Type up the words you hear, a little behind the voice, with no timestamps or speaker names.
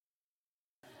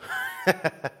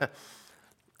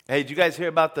Hey, did you guys hear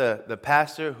about the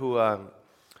pastor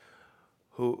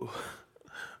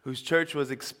whose church was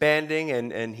expanding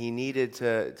and he needed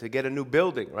to get a new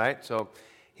building, right? So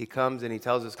he comes and he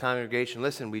tells his congregation,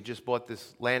 listen, we just bought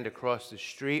this land across the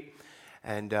street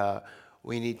and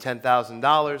we need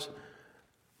 $10,000,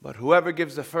 but whoever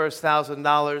gives the first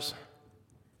 $1,000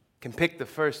 can pick the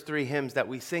first 3 hymns that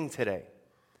we sing today.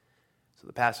 So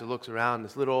the pastor looks around,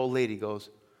 this little old lady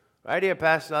goes, right here,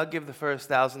 pastor, I'll give the first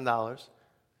 $1,000.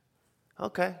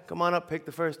 Okay, come on up, pick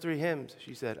the first 3 hymns.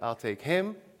 She said, I'll take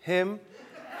him.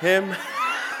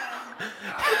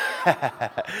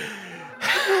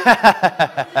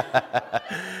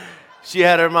 She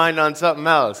had her mind on something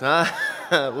else, huh?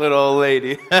 Little old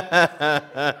lady.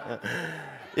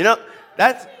 You know,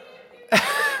 that's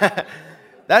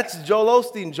that's a Joel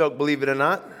Osteen joke, believe it or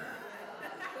not.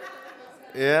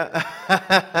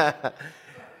 Yeah.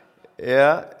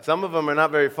 Yeah, some of them are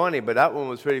not very funny, but that one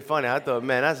was pretty funny. I thought,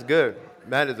 man, that's good.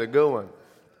 That is a good one.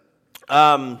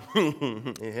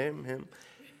 Him.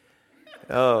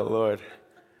 Oh, Lord.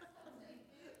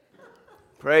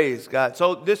 Praise God.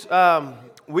 So this,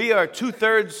 we are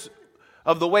 2/3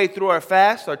 of the way through our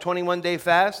fast, our 21-day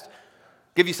fast.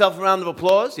 Give yourself a round of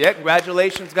applause. Yeah,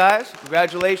 congratulations, guys.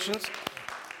 Congratulations.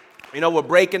 You know, we're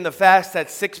breaking the fast at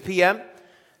 6 p.m.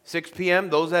 6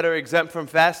 p.m., those that are exempt from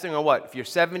fasting are what? If you're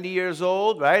 70 years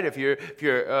old, right? If you're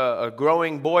a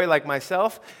growing boy like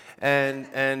myself, and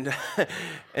and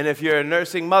if you're a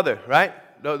nursing mother, right?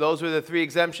 Those are the 3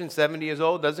 exemptions. 70 years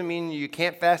old doesn't mean you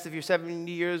can't fast if you're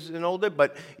 70 years and older,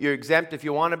 but you're exempt if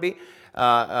you want to be,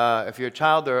 if you're a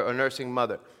child or a nursing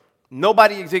mother.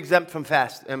 Nobody is exempt from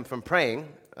fast and from praying.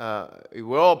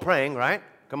 We're all praying, right?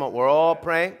 Come on, we're all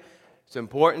praying. It's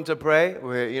important to pray.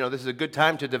 This is a good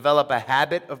time to develop a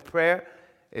habit of prayer.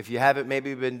 If you haven't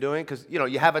maybe been doing, because,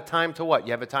 you have a time to what?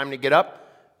 You have a time to get up.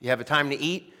 You have a time to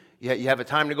eat. You have a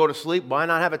time to go to sleep. Why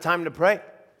not have a time to pray?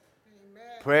 Amen.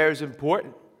 Prayer is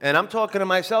important. And I'm talking to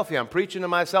myself here. I'm preaching to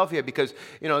myself here because,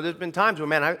 there's been times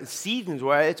where, seasons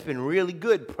where it's been really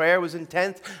good. Prayer was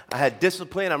intense. I had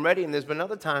discipline. I'm ready. And there's been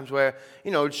other times where,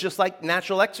 it's just like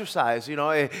natural exercise.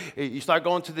 You start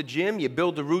going to the gym. You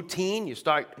build a routine. You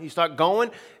start going.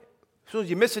 As soon as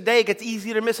you miss a day, it gets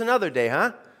easier to miss another day,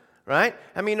 huh? Right?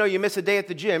 You miss a day at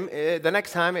the gym. The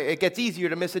next time, it gets easier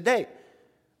to miss a day.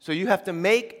 So you have to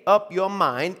make up your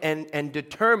mind and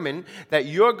determine that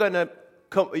you're going to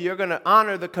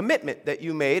honor the commitment that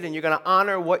you made, and you're going to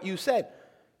honor what you said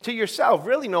to yourself.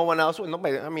 Really, no one else.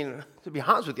 Nobody. To be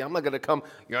honest with you, I'm not going to come.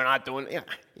 You're not doing.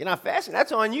 You're not fasting.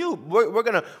 That's on you. We're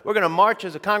gonna march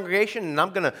as a congregation, and I'm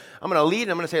gonna lead.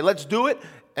 And I'm gonna say, let's do it.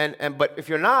 But if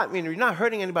you're not, you're not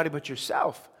hurting anybody but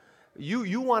yourself.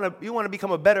 You want to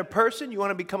become a better person. You want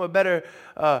to become a better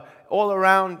all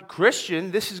around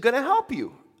Christian. This is going to help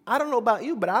you. I don't know about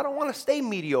you, but I don't want to stay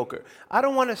mediocre. I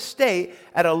don't want to stay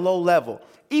at a low level,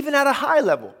 even at a high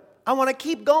level. I want to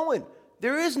keep going.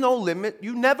 There is no limit.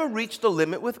 You never reach the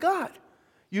limit with God.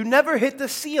 You never hit the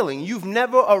ceiling. You've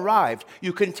never arrived.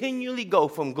 You continually go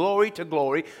from glory to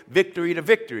glory, victory to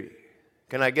victory.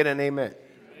 Can I get an amen?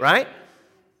 Right?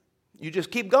 You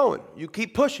just keep going. You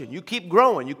keep pushing. You keep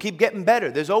growing. You keep getting better.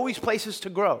 There's always places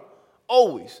to grow.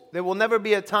 Always. There will never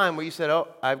be a time where you said, oh,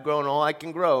 I've grown all I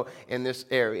can grow in this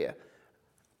area.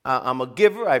 I'm a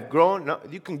giver. I've grown. No,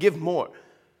 you can give more.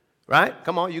 Right?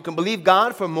 Come on. You can believe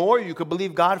God for more. You can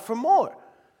believe God for more.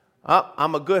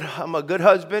 I'm a good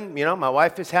husband. My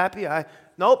wife is happy.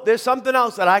 Nope, there's something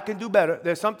else that I can do better.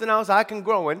 There's something else I can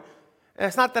grow in. And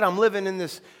it's not that I'm living in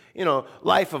this,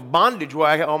 life of bondage where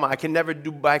I can never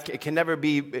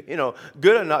be,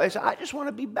 good enough. I just want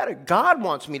to be better. God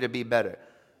wants me to be better.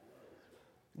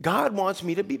 God wants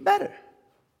me to be better.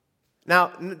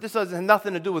 Now, this has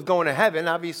nothing to do with going to heaven.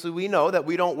 Obviously, we know that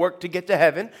we don't work to get to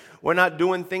heaven. We're not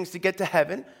doing things to get to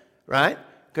heaven, right?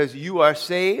 Because you are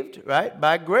saved, right,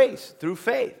 by grace, through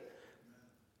faith.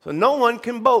 So no one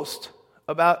can boast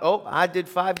about, I did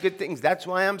 5 good things. That's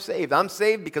why I'm saved. I'm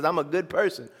saved because I'm a good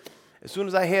person. As soon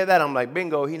as I hear that, I'm like,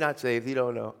 bingo, he not saved. He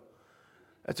don't know.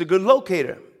 That's a good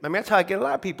locator. That's how I get a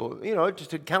lot of people,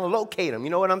 just to kind of locate them. You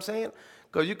know what I'm saying?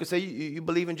 Because you could say, you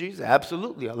believe in Jesus?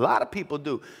 Absolutely. A lot of people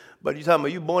do. But you tell them, are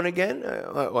you born again?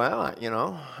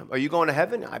 Are you going to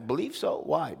heaven? I believe so.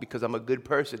 Why? Because I'm a good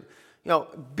person.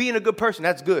 Being a good person,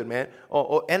 that's good, man.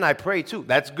 And I pray too.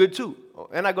 That's good too.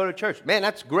 And I go to church. Man,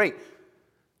 that's great.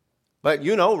 But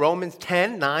Romans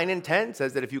 10, 9 and 10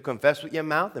 says that if you confess with your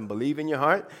mouth and believe in your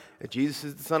heart that Jesus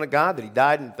is the Son of God, that he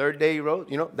died and the 3rd day he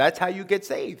rose, that's how you get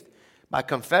saved. By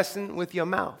confessing with your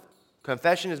mouth.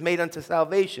 Confession is made unto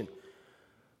salvation.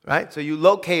 Right? So you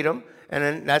locate them, and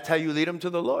then that's how you lead them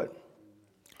to the Lord.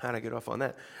 How did I get off on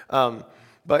that?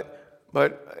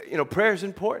 But prayer is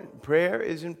important. Prayer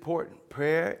is important.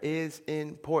 Prayer is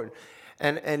important.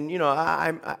 And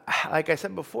I like I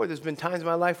said before, there's been times in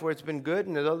my life where it's been good,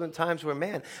 and there's other times where,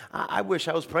 man, I wish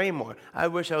I was praying more. I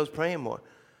wish I was praying more.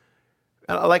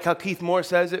 And I like how Keith Moore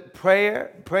says it,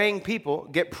 praying people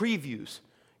get previews.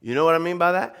 You know what I mean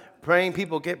by that? Praying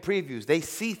people get previews. They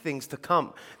see things to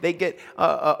come. They get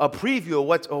a preview of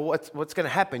what's going to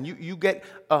happen. You get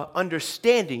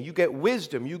understanding. You get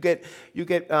wisdom. You get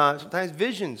sometimes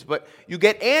visions, but you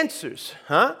get answers.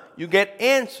 You get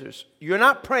answers. You're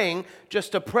not praying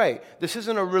just to pray. This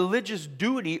isn't a religious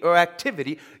duty or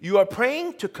activity. You are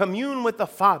praying to commune with the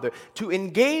Father, to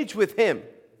engage with Him.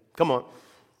 Come on.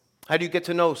 How do you get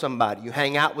to know somebody? You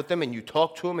hang out with them and you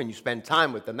talk to them and you spend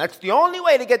time with them. That's the only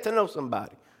way to get to know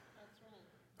somebody.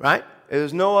 Right?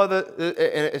 There's no other,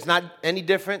 it's not any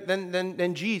different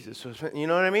than Jesus. You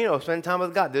know what I mean? Or spend time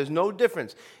with God. There's no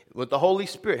difference. With the Holy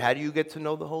Spirit, how do you get to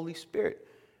know the Holy Spirit?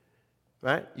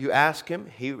 Right? You ask Him,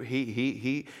 He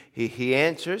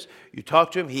answers. You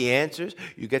talk to Him, He answers.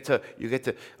 You get to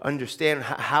understand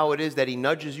how it is that He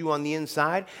nudges you on the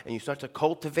inside, and you start to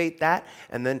cultivate that.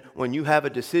 And then when you have a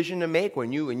decision to make,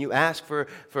 when you ask for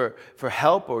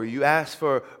help, or you ask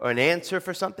for an answer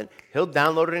for something, He'll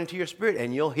download it into your spirit,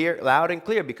 and you'll hear it loud and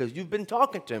clear because you've been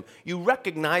talking to Him. You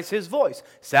recognize His voice.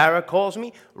 Sarah calls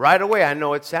me right away. I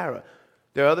know it's Sarah.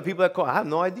 There are other people that call. I have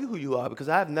no idea who you are because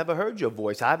I have never heard your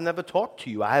voice. I've never talked to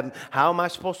you. How am I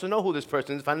supposed to know who this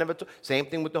person is if I never talk? Same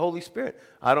thing with the Holy Spirit.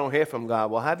 I don't hear from God.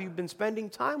 Well, have you been spending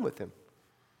time with Him?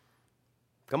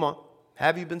 Come on.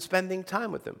 Have you been spending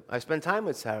time with Him? I spend time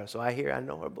with Sarah, so I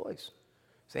know her voice.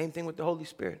 Same thing with the Holy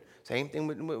Spirit. Same thing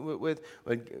with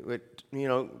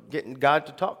getting God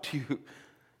to talk to you.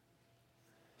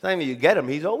 Same you get Him.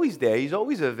 He's always there. He's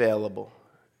always available.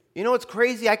 You know what's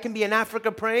crazy? I can be in Africa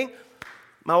praying.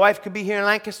 My wife could be here in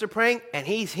Lancaster praying, and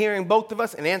He's hearing both of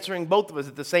us and answering both of us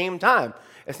at the same time.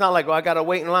 It's not like, I got to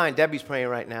wait in line. Debbie's praying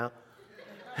right now.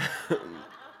 You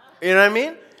know what I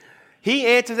mean? He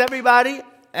answers everybody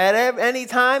at any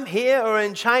time, here or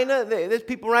in China. There's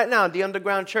people right now in the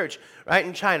underground church, right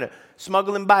in China,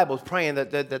 smuggling Bibles, praying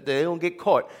that they don't get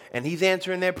caught. And He's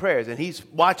answering their prayers, and He's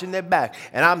watching their back.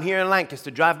 And I'm here in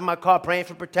Lancaster, driving my car, praying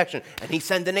for protection. And He's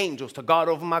sending angels to guard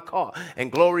over my car. And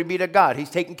glory be to God. He's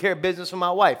taking care of business for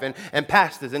my wife and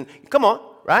pastors. And come on,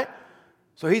 right?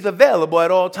 So He's available at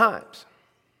all times.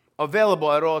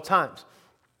 Available at all times.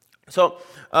 So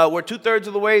we're 2/3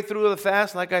 of the way through the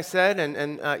fast, like I said,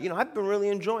 and I've been really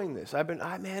enjoying this.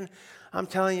 I'm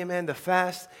telling you, man, the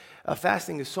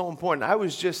fasting is so important. I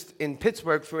was just in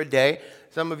Pittsburgh for a day.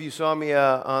 Some of you saw me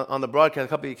on the broadcast. A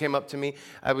couple of you came up to me.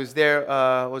 I was there.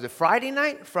 Was it Friday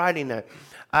night? Friday night.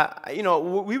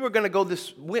 We were going to go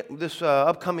this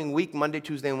upcoming week, Monday,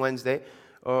 Tuesday, and Wednesday,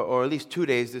 or at least 2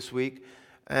 days this week.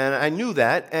 And I knew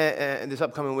that this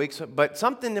upcoming week. But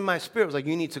something in my spirit was like,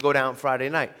 you need to go down Friday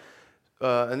night.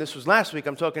 And this was last week.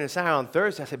 I'm talking to Sarah on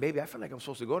Thursday. I said, baby, I feel like I'm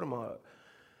supposed to go tomorrow.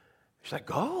 She's like,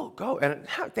 go. And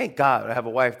thank God I have a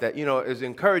wife that, is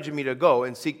encouraging me to go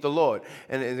and seek the Lord.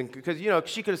 And because,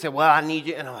 she could have said, well, I need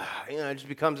you. And, it just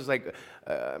becomes just like,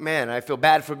 man, I feel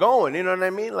bad for going. You know what I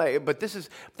mean? But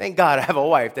thank God I have a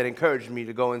wife that encouraged me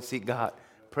to go and seek God.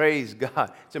 Praise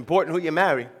God. It's important who you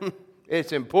marry.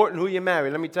 It's important who you marry.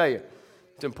 Let me tell you.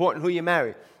 It's important who you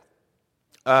marry.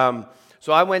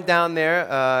 So I went down there,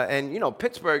 and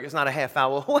Pittsburgh is not a half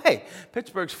hour away.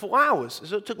 Pittsburgh's 4 hours.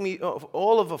 So it took me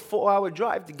all of a 4-hour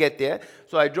drive to get there.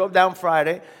 So I drove down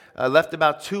Friday, left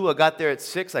about 2. I got there at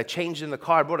 6. I changed in the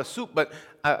car. I brought a suit, but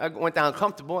I went down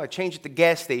comfortable. I changed at the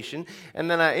gas station. And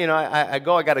then I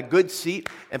got a good seat,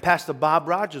 and Pastor Bob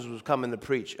Rogers was coming to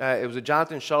preach. It was a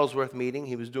Jonathan Shuttlesworth meeting.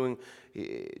 He was doing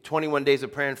 21 days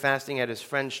of prayer and fasting at his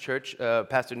friend's church,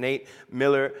 Pastor Nate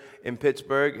Miller in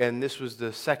Pittsburgh, and this was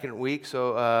the second week.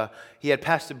 So he had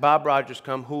Pastor Bob Rogers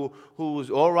come, who was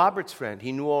Oral Roberts' friend.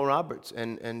 He knew Oral Roberts,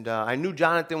 and I knew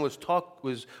Jonathan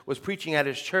was preaching at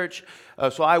his church.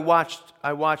 So I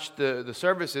watched the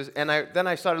services, and then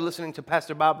I started listening to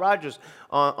Pastor Bob Rogers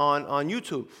on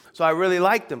YouTube. So I really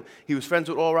liked him. He was friends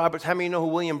with Oral Roberts. How many of you know who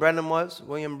William Brenham was?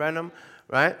 William Brenham.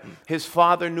 Right? His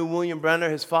father knew William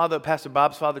Brenham. His father, Pastor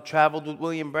Bob's father, traveled with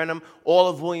William Brenham. All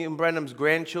of William Brenham's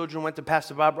grandchildren went to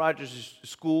Pastor Bob Rogers'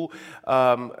 school,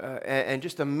 and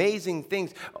just amazing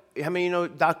things. How many of you know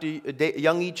Dr.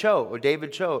 Young-E Cho or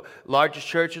David Cho, largest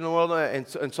church in the world, and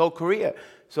Seoul, Korea?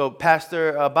 So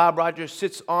Pastor Bob Rogers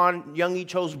sits on Young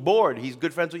Icho's board. He's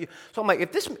good friends with you. So I'm like,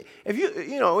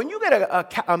 when you get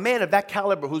a man of that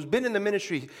caliber who's been in the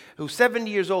ministry, who's 70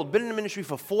 years old, been in the ministry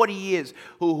for 40 years,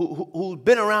 who's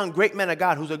been around great men of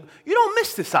God, you don't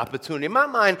miss this opportunity. In my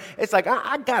mind, it's like,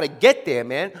 I got to get there,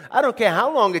 man. I don't care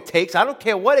how long it takes. I don't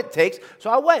care what it takes. So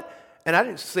I went. And I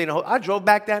didn't say the whole. I drove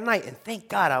back that night, and thank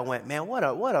God I went. Man, what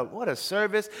a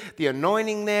service! The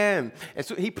anointing there, and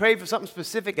so he prayed for something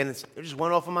specific, and it just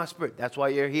went off of my spirit. That's why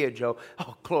you're here, Joe.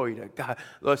 Oh, glory to God.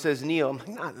 Lord says, Neil. I'm like,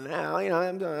 not now.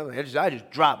 I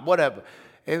just dropped whatever.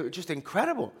 It was just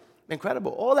incredible.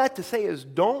 All that to say is,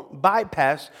 don't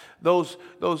bypass those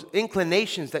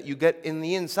inclinations that you get in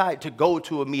the inside to go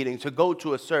to a meeting, to go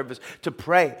to a service, to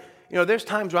pray. There's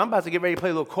times where I'm about to get ready to play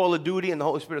a little Call of Duty, and the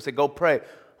Holy Spirit will say, "Go pray."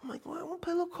 I'm like, well, I want to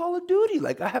play a little Call of Duty.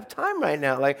 Like, I have time right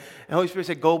now. Like, and the Holy Spirit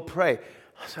said, go pray.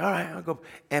 I said, all right, I'll go.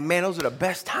 And man, those are the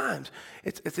best times.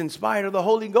 It's inspired of the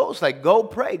Holy Ghost. Like, go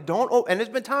pray. And there's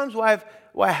been times where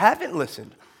I haven't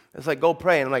listened. It's like, go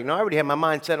pray. And I'm like, no, I already had my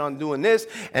mind set on doing this.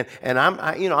 And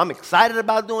I'm excited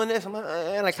about doing this. And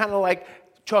I kind of like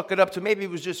chalk it up to maybe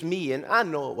it was just me. And I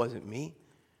know it wasn't me.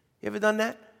 You ever done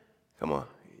that? Come on.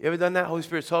 You ever done that? Holy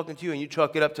Spirit's talking to you, and you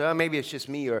chalk it up to, maybe it's just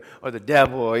me or the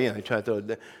devil, or, you try to throw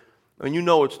it. And you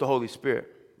know it's the Holy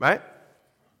Spirit, right?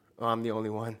 Oh, I'm the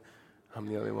only one.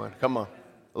 Come on.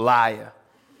 Liar.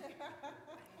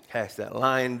 Cast that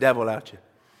lying devil out you.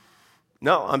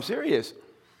 No, I'm serious.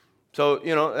 So,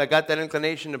 I got that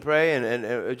inclination to pray, and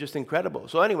it was just incredible.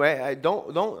 So anyway, I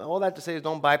don't all that to say is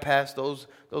don't bypass those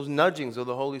nudgings of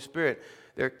the Holy Spirit.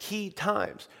 They're key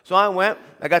times. So I went.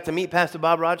 I got to meet Pastor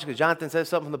Bob Rogers because Jonathan said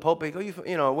something from the pulpit. He goes,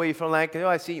 where you from, Lancaster? Oh,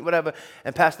 I see, whatever.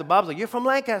 And Pastor Bob's like, you're from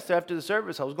Lancaster after the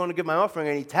service. I was going to give my offering,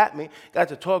 and he tapped me. Got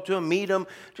to talk to him, meet him.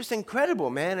 Just incredible,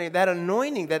 man. And that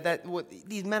anointing,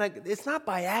 these men, it's not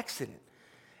by accident.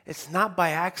 It's not by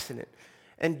accident.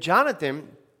 And Jonathan,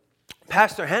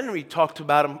 Pastor Henry talked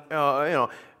about him,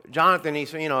 Jonathan, he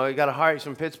got a heart. He's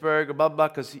from Pittsburgh, blah, blah,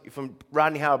 because from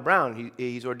Rodney Howard-Browne.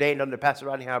 He's ordained under Pastor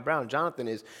Rodney Howard-Browne. Jonathan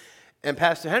is. And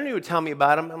Pastor Henry would tell me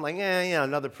about him. I'm like,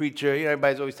 another preacher.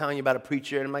 Everybody's always telling you about a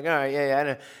preacher. And I'm like, all right,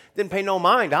 I didn't pay no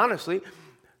mind, honestly.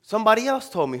 Somebody else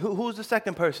told me. Who was the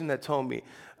second person that told me?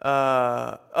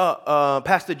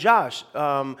 Pastor Josh.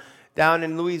 Down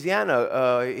in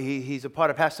Louisiana, he's a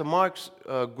part of Pastor Mark's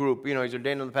group. He's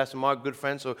ordained under Pastor Mark, good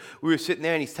friend. So we were sitting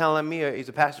there, and he's telling me, he's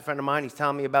a pastor friend of mine. He's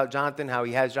telling me about Jonathan, how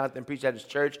he has Jonathan preach at his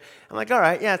church. I'm like, all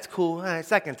right, yeah, it's cool. All right,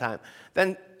 second time.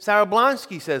 Then Sarah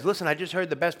Blonsky says, listen, I just heard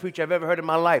the best preacher I've ever heard in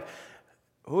my life.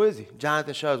 Who is he?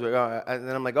 Jonathan Shusberg. And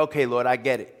then I'm like, okay, Lord, I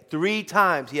get it. 3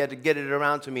 times he had to get it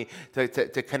around to me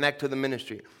to connect to the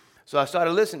ministry. So I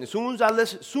started listening. As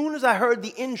soon as I heard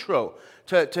the intro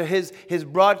to his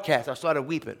broadcast, I started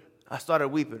weeping. I don't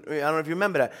know if you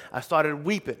remember that. I started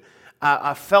weeping.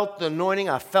 I felt the anointing.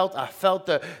 I felt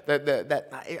that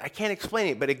I can't explain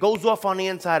it, but it goes off on the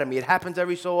inside of me. It happens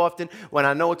every so often when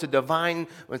I know it's a divine,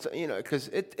 because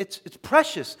it's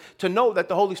precious to know that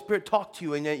the Holy Spirit talked to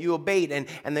you and that you obeyed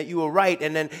and that you were right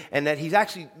and that He's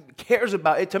actually cares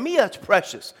about it. To me, that's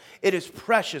precious. It is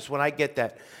precious when I get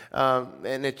that,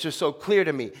 and it's just so clear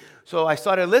to me. So I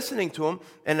started listening to him,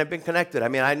 and I've been connected. I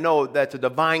mean, I know that's a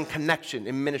divine connection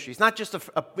in ministry. It's not just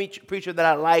a preacher that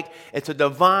I like. It's a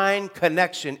divine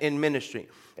connection in ministry.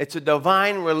 It's a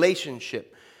divine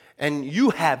relationship, and you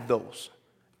have those.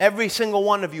 Every single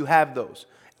one of you have those.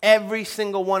 Every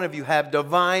single one of you have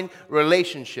divine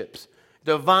relationships,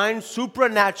 divine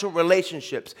supernatural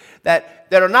relationships that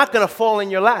are not going to fall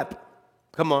in your lap.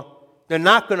 Come on. They're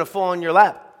not going to fall in your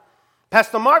lap.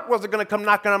 Pastor Mark wasn't going to come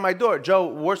knocking on my door. Joe,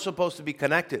 we're supposed to be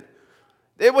connected.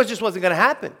 It just wasn't going to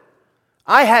happen.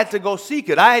 I had to go seek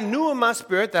it. I knew in my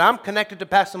spirit that I'm connected to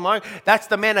Pastor Mark. That's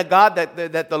the man of God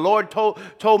that the Lord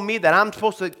told me that I'm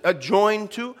supposed to join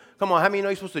to. Come on, how many of you know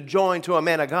you're supposed to join to a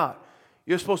man of God?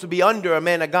 You're supposed to be under a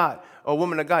man of God or a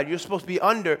woman of God. You're supposed to be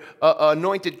under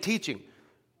anointed teaching.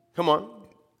 Come on.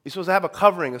 You're supposed to have a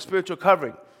covering, a spiritual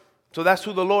covering. So that's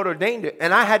who the Lord ordained it.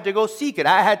 And I had to go seek it.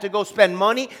 I had to go spend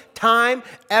money, time,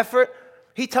 effort.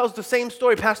 He tells the same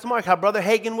story, Pastor Mark, how Brother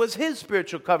Hagin was his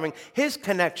spiritual covering, his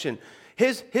connection,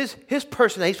 his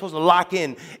person that he's supposed to lock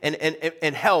in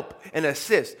and help and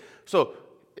assist. So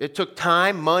it took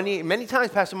time, money. Many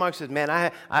times Pastor Mark says, man,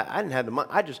 I didn't have the money.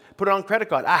 I just put it on credit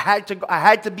card. I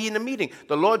had to be in the meeting.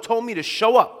 The Lord told me to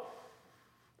show up.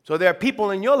 So there are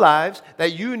people in your lives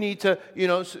that you need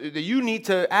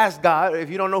to ask God.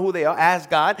 If you don't know who they are, ask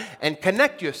God and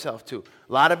connect yourself to.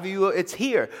 A lot of you, it's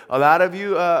here. A lot of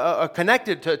you are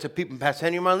connected to people. Pastor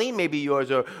Henry Marlene may be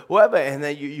yours or whoever, and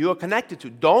that you are connected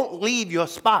to. Don't leave your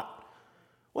spot.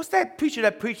 What's that preacher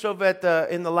that preached over at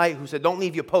in the Light who said, don't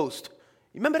leave your post?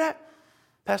 You remember that?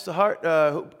 Pastor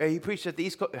Hart, he preached at the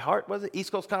East Coast,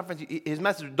 East Coast Conference. His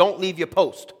message was, don't leave your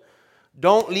post.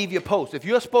 Don't leave your post. If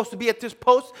you're supposed to be at this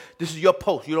post, this is your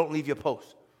post. You don't leave your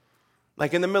post.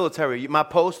 Like in the military, my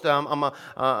post, I'm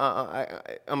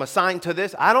assigned to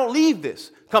this. I don't leave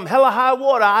this. Come hell or high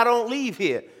water, I don't leave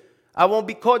here. I won't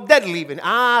be caught dead leaving.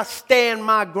 I stand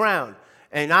my ground,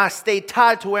 and I stay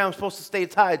tied to where I'm supposed to stay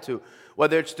tied to.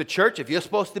 Whether it's the church, if you're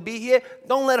supposed to be here,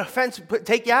 don't let offense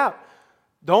take you out.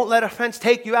 Don't let offense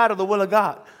take you out of the will of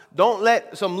God. Don't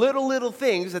let some little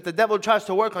things that the devil tries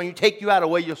to work on you take you out of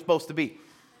where you're supposed to be.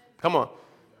 Come on.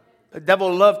 The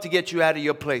devil loves to get you out of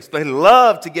your place. They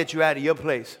love to get you out of your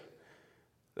place.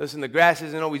 Listen, the grass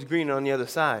isn't always greener on the other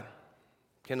side.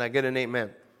 Can I get an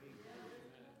amen?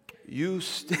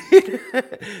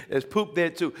 There's poop there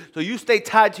too. So you stay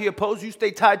tied to your post. You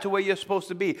stay tied to where you're supposed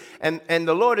to be. And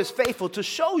the Lord is faithful to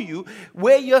show you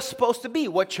where you're supposed to be,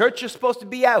 what church you're supposed to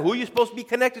be at, who you're supposed to be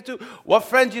connected to, what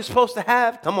friends you're supposed to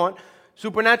have. Come on.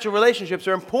 Supernatural relationships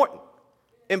are important.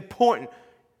 Important.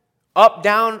 Up,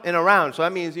 down, and around. So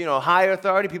that means, higher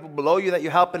authority, people below you that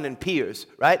you're helping, and peers,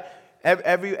 right?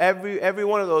 Every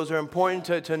one of those are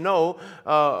important to know,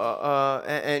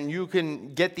 and you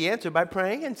can get the answer by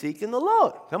praying and seeking the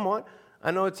Lord. Come on.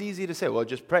 I know it's easy to say, well,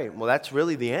 just pray. Well, that's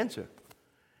really the answer.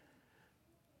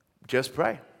 Just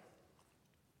pray.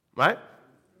 Right?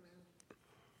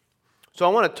 So I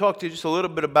want to talk to you just a little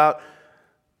bit about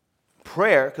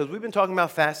prayer, because we've been talking about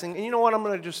fasting. And you know what? I'm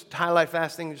going to just highlight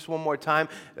fasting just one more time,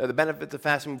 the benefits of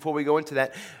fasting before we go into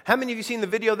that. How many of you seen the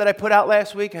video that I put out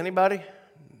last week? Anybody?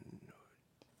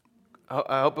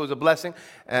 I hope it was a blessing.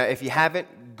 If you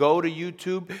haven't, go to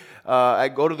YouTube.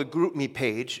 Go to the GroupMe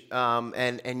page,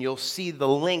 and you'll see the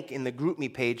link in the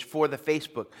GroupMe page for the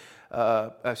Facebook,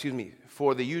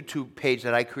 for the YouTube page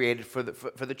that I created for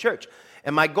the church.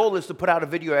 And my goal is to put out a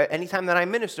video anytime that I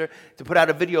minister, to put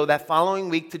out a video that following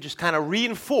week to just kind of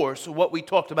reinforce what we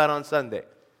talked about on Sunday.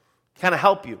 Kind of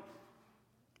help you.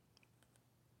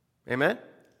 Amen?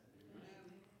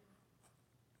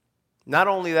 Not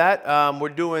only that, we're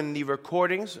doing the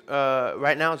recordings.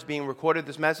 Right now it's being recorded,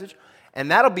 this message,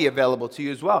 and that'll be available to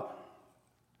you as well.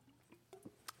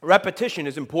 Repetition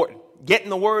is important. Getting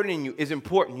the word in you is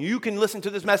important. You can listen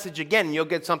to this message again, and you'll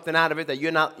get something out of it that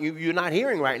you're not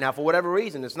hearing right now for whatever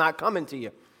reason. It's not coming to you.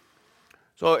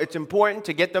 So it's important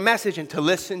to get the message and to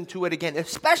listen to it again,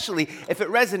 especially if it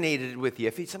resonated with you.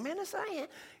 If you say, man,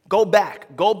 go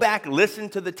back, listen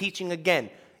to the teaching again.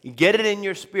 You get it in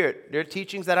your spirit. There are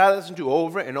teachings that I listen to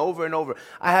over and over and over.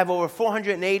 I have over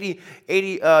 480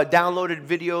 downloaded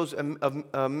videos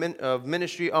of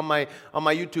ministry on my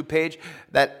YouTube page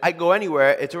that I go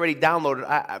anywhere, it's already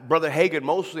downloaded. Brother Hagin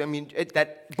mostly, it's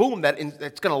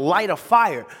going to light a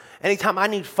fire. Anytime I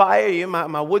need fire,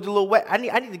 my wood's a little wet, I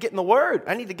need to get in the Word.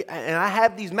 And I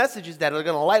have these messages that are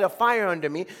going to light a fire under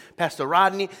me. Pastor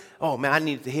Rodney, oh man, I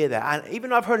needed to hear that.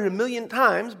 Even though I've heard it a million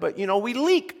times, but we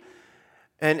leak.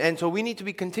 And so we need to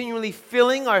be continually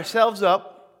filling ourselves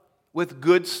up with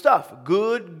good stuff,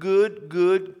 good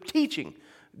teaching,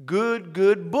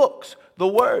 good books, the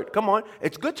Word. Come on,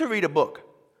 it's good to read a book.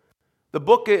 The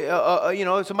book, God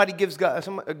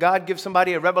gives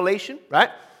somebody a revelation,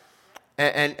 right?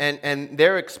 And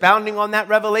they're expounding on that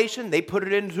revelation. They put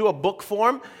it into a book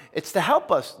form. It's to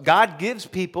help us. God gives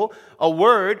people a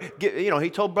word. He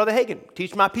told Brother Hagin,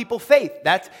 teach my people faith.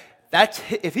 That's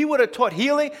if he would have taught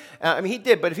healing, he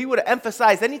did, but if he would have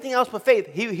emphasized anything else but faith,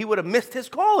 he would have missed his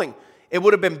calling. It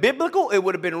would have been biblical, it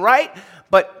would have been right,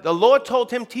 but the Lord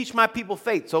told him, teach my people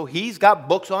faith. So he's got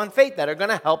books on faith that are going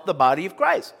to help the body of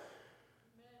Christ.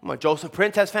 Joseph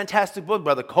Prince has fantastic books,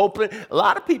 Brother Copeland, a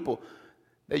lot of people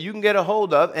that you can get a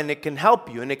hold of, and it can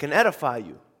help you, and it can edify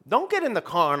you. Don't get in the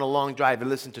car on a long drive and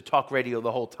listen to talk radio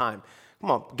the whole time. Come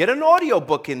on, get an audio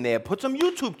book in there. Put some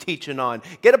YouTube teaching on.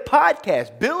 Get a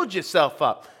podcast. Build yourself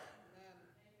up.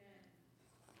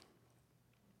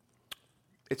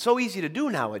 It's so easy to do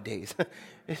nowadays.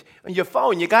 On your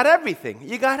phone, you got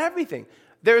everything.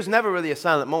 There's never really a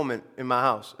silent moment in my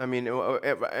house.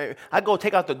 I go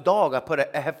take out the dog. I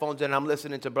put headphones in, and I'm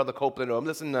listening to Brother Copeland, or I'm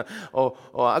listening to, or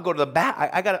I go to the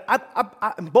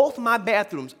bath. In both my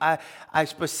bathrooms, I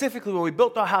specifically, when we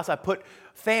built our house, I put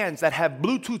fans that have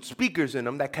Bluetooth speakers in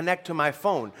them that connect to my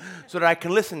phone so that I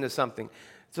can listen to something.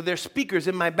 So there's speakers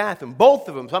in my bathroom, both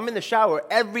of them. So I'm in the shower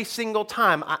every single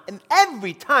time.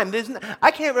 Every time. I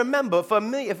can't remember for $1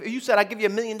 million. If you said, I'd give you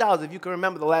 $1 million if you can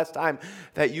remember the last time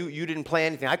that you didn't play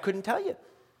anything. I couldn't tell you.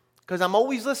 Because I'm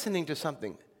always listening to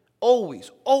something.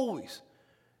 Always.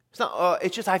 It's not.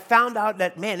 It's just I found out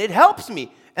that, man, it helps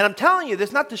me. And I'm telling you,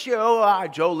 this not to share,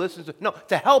 Joe listens. No,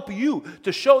 to help you,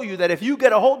 to show you that if you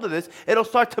get a hold of this, it'll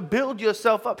start to build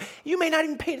yourself up. You may not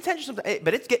even pay attention sometimes,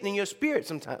 but it's getting in your spirit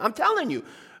sometimes. I'm telling you,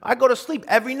 I go to sleep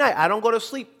every night. I don't go to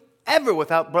sleep ever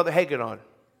without Brother Hagin on.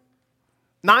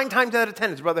 9 times out of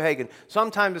 10, it's Brother Hagin.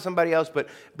 Sometimes it's somebody else, but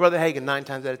Brother Hagin, 9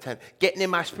 times out of 10. Getting in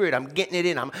my spirit. I'm getting it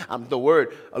in. I'm the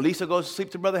word. Elisa goes to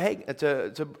sleep to Brother Hagin,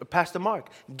 to Pastor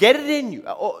Mark. Get it in you.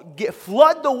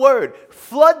 Flood the word.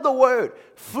 Flood the word.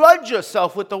 Flood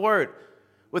yourself with the word,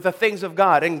 with the things of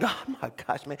God. And God, my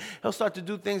gosh, man, he'll start to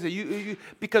do things that you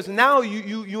because now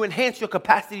you enhance your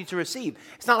capacity to receive.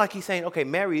 It's not like he's saying, okay,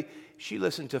 Mary, she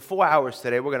listened to 4 hours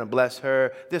today. We're going to bless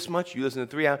her this much. You listen to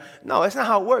 3 hours. No, that's not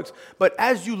how it works. But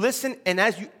as you listen and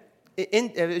as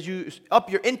you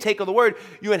up your intake of the word,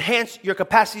 you enhance your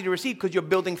capacity to receive because you're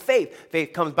building faith.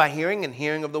 Faith comes by hearing and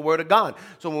hearing of the word of God.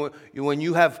 So when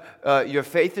you have your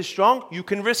faith is strong, you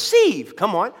can receive.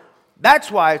 Come on. That's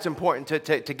why it's important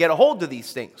to get a hold of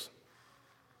these things.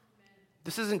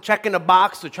 This isn't checking a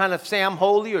box or trying to say I'm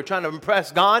holy or trying to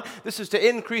impress God. This is to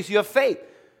increase your faith.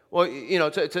 Well,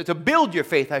 to build your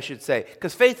faith, I should say,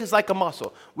 because faith is like a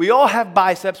muscle. We all have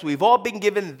biceps. We've all been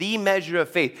given the measure of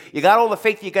faith. You got all the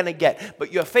faith you're going to get,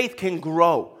 but your faith can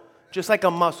grow, just like a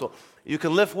muscle. You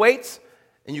can lift weights,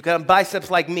 and you can have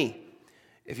biceps like me.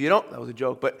 If you don't, that was a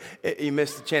joke, but you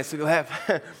missed the chance to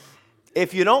laugh.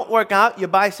 If you don't work out, your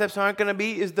biceps aren't going to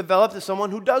be as developed as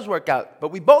someone who does work out.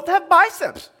 But we both have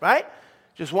biceps, right?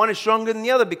 Just one is stronger than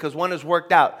the other because one is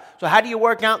worked out. So how do you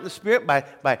work out in the spirit?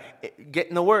 By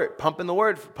getting the word, pumping the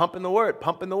word, pumping the word,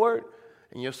 pumping the word.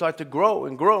 And you'll start to grow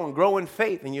and grow and grow in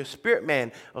faith. And your spirit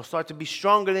man will start to be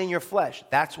stronger than your flesh.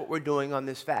 That's what we're doing on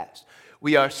this fast.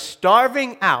 We are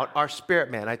starving out our spirit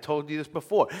man. I told you this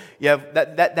before. You have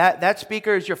that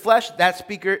speaker is your flesh. That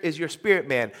speaker is your spirit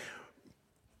man.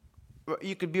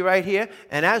 You could be right here.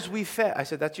 And as we fast, I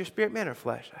said, that's your spirit man or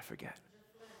flesh? I forget.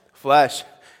 Flesh.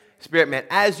 Spirit man,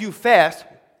 as you fast,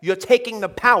 you're taking the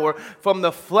power from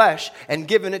the flesh and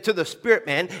giving it to the spirit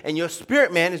man, and your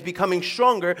spirit man is becoming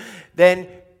stronger than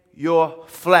your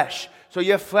flesh. So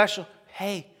your flesh,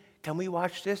 hey, can we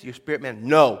watch this? Your spirit man,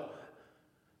 no.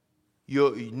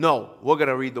 No, we're going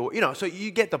to read the word. So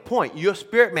you get the point. Your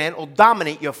spirit man will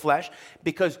dominate your flesh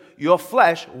because your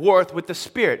flesh warreth with the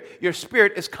spirit. Your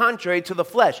spirit is contrary to the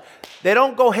flesh. They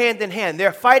don't go hand in hand.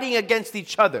 They're fighting against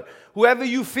each other. Whoever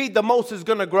you feed the most is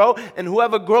going to grow, and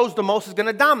whoever grows the most is going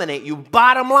to dominate you.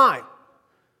 Bottom line.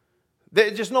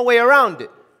 There's just no way around it.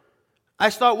 I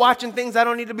start watching things I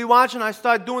don't need to be watching. I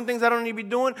start doing things I don't need to be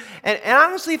doing. And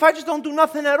honestly, if I just don't do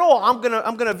nothing at all, I'm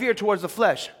gonna veer towards the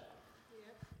flesh.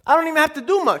 I don't even have to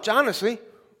do much, honestly.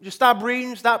 Just stop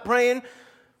reading, stop praying,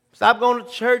 stop going to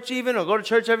church even, or go to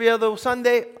church every other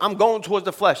Sunday. I'm going towards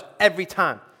the flesh every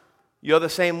time. You're the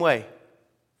same way.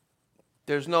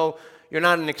 You're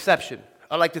not an exception.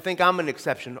 I like to think I'm an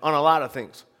exception on a lot of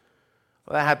things.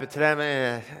 Well, that happened to them,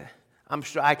 man. I'm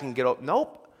sure I can get up.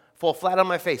 Nope. Fall flat on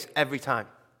my face every time.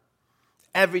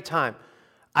 Every time.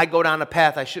 I go down a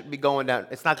path I shouldn't be going down.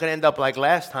 It's not going to end up like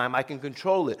last time. I can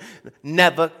control it.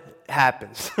 Never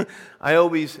happens. I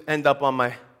always end up on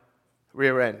my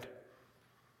rear end.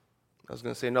 I was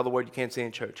going to say another word you can't say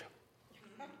in church.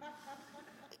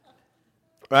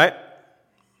 Right?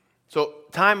 So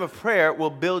time of prayer will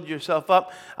build yourself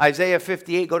up. Isaiah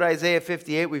 58, go to Isaiah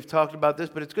 58. We've talked about this,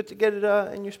 but it's good to get it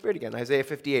in your spirit again. Isaiah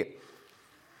 58.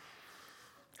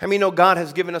 How many know God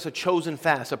has given us a chosen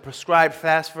fast, a prescribed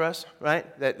fast for us,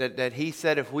 right? That He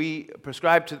said if we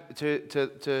prescribe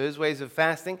to His ways of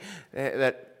fasting,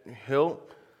 that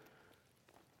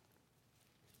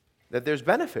there's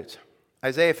benefits.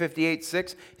 Isaiah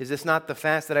 58:6, is this not the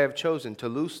fast that I have chosen, to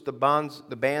loose the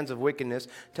bands of wickedness,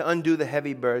 to undo the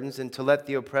heavy burdens, and to let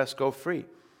the oppressed go free?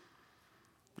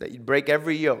 That you break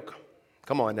every yoke.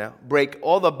 Come on now. Break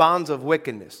all the bonds of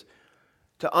wickedness,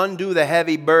 to undo the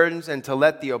heavy burdens, and to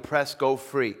let the oppressed go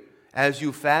free. As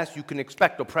you fast, you can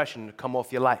expect oppression to come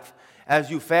off your life. As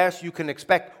you fast, you can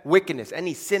expect wickedness,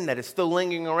 any sin that is still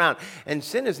lingering around. And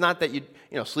sin is not that you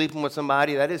sleeping with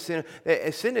somebody. That is sin.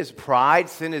 Sin is pride.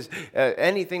 Sin is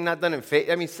anything not done in faith.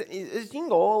 I mean, you can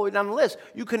go all the way down the list.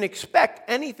 You can expect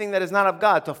anything that is not of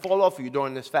God to fall off of you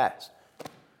during this fast.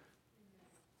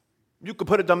 You could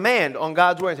put a demand on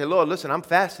God's word and say, Lord, listen, I'm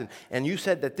fasting, and you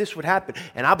said that this would happen,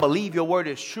 and I believe your word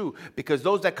is true, because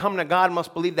those that come to God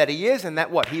must believe that He is, and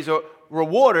that what? He's a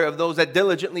rewarder of those that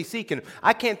diligently seek Him.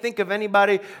 I can't think of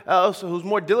anybody else who's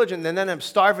more diligent than them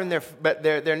starving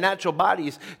their natural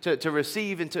bodies to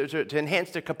receive and to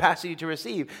enhance their capacity to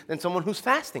receive than someone who's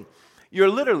fasting. You're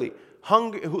literally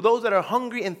hungry. Those that are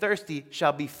hungry and thirsty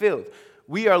shall be filled.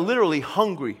 we are literally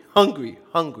hungry, hungry,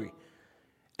 hungry.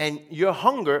 And your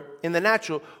hunger in the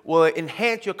natural will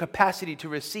enhance your capacity to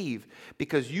receive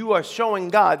because you are showing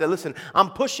God that, listen,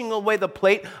 I'm pushing away the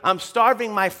plate. I'm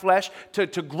starving my flesh to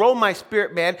grow my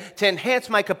spirit, man, to enhance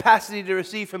my capacity to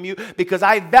receive from you because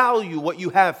I value what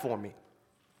you have for me.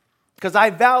 Because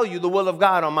I value the will of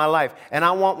God on my life, and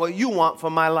I want what you want for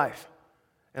my life.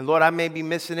 And Lord, I may be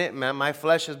missing it, man. My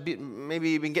flesh has maybe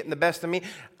even getting the best of me.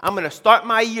 I'm going to start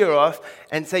my year off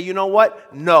and say, you know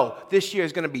what? No, this year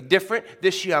is going to be different.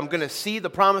 This year I'm going to see the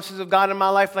promises of God in my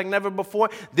life like never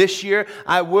before. This year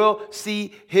I will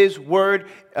see His word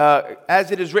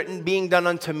as it is written being done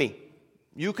unto me.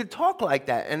 You could talk like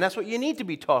that, and that's what you need to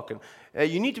be talking.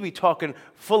 You need to be talking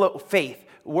full of faith,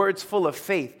 words full of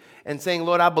faith, and saying,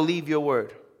 Lord, I believe your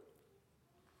word.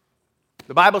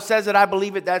 The Bible says it, I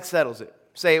believe it, that settles it.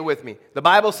 Say it with me. The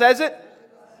Bible says it.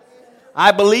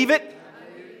 I believe it.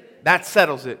 That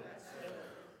settles it.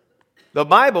 The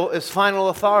Bible is final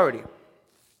authority.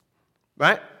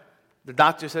 Right? The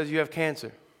doctor says you have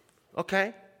cancer.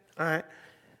 Okay. All right.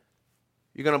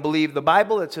 You're going to believe the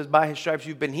Bible that says by His stripes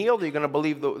you've been healed, or you're going to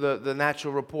believe the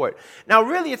natural report. Now,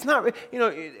 really, it's not,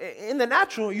 in the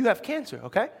natural, you have cancer,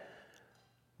 okay?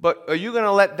 But are you going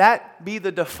to let that be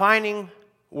the defining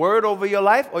word over your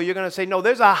life, or you're going to say, no,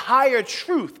 there's a higher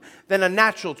truth than a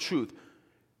natural truth,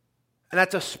 and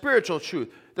that's a spiritual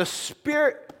truth. The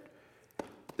spirit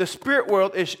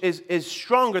world is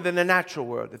stronger than the natural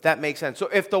world, if that makes sense. So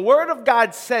if the word of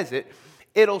God says it,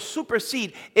 it'll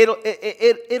supersede,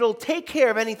 it'll take care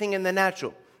of anything in the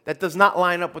natural that does not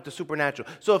line up with the supernatural.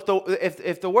 So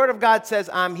if the word of God says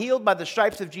I'm healed by the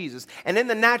stripes of Jesus, and in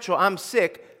the natural I'm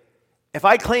sick, if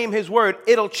I claim His word,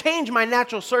 it'll change my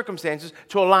natural circumstances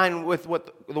to align with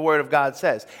what the word of God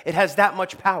says. It has that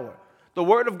much power. The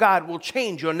word of God will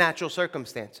change your natural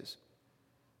circumstances.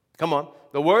 Come on.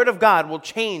 The word of God will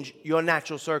change your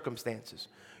natural circumstances.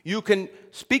 You can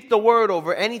speak the word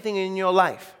over anything in your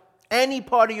life, any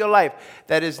part of your life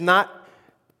that is not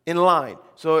in line.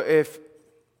 So if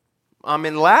I'm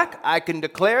in lack, I can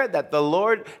declare that the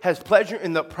Lord has pleasure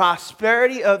in the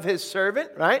prosperity of His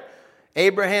servant, right?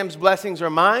 Abraham's blessings are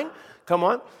mine. Come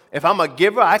on. If I'm a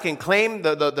giver, I can claim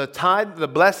the tithe, the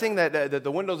blessing that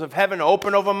the windows of heaven are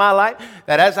open over my life.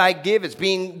 That as I give, it's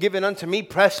being given unto me,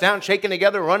 pressed down, shaken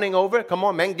together, running over. Come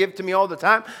on, men give to me all the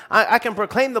time. I can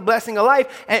proclaim the blessing of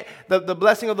life, and the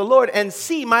blessing of the Lord, and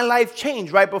see my life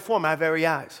change right before my very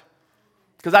eyes.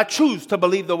 Because I choose to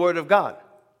believe the word of God.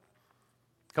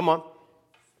 Come on.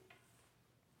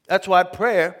 That's why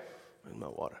prayer, where's my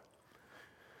water?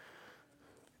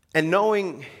 And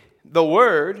knowing the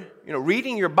word,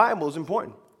 reading your Bible is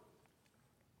important.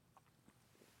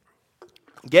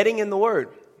 Getting in the word.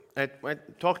 I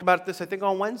talked about this, I think,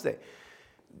 on Wednesday.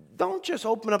 Don't just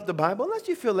open up the Bible unless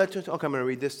you feel led to, okay, I'm going to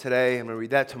read this today, I'm going to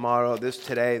read that tomorrow, this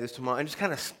today, this tomorrow, and just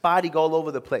kind of spotty go all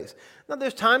over the place. Now,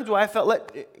 there's times where I felt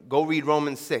like, go read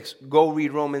Romans 6, go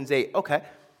read Romans 8, okay.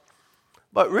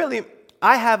 But really,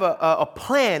 I have a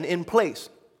plan in place.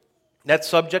 That's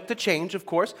subject to change, of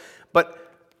course, but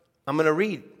I'm going to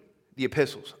read the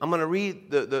epistles. I'm going to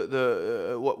read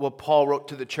what Paul wrote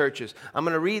to the churches. I'm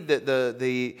going to read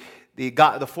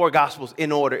the four gospels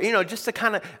in order. Just to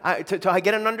kind of to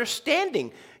get an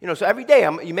understanding. So every day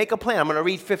you make a plan. I'm going to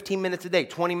read 15 minutes a day,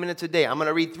 20 minutes a day. I'm going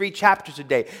to read 3 chapters a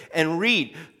day and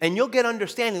read, and you'll get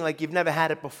understanding like you've never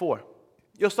had it before.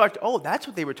 You'll start to, that's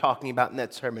what they were talking about in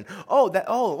that sermon.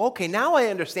 Okay, now I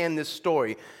understand this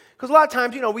story. Because a lot of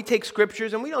times, we take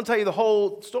scriptures and we don't tell you the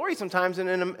whole story sometimes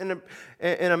in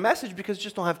a message because you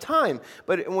just don't have time.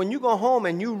 But when you go home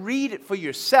and you read it for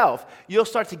yourself, you'll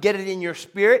start to get it in your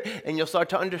spirit and you'll start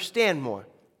to understand more.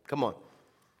 Come on.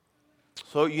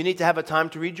 So you need to have a time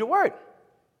to read your word.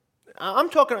 Am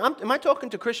I talking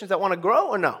to Christians that want to grow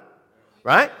or no?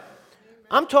 Right?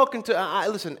 I'm talking to,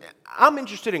 listen, I'm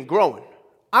interested in growing.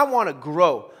 I want to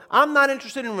grow. I'm not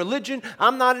interested in religion.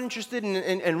 I'm not interested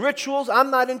in rituals.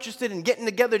 I'm not interested in getting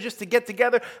together just to get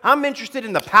together. I'm interested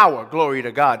in the power, glory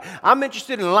to God. I'm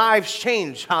interested in lives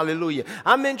changed, hallelujah.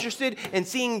 I'm interested in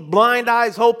seeing blind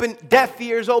eyes open, deaf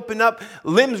ears open up,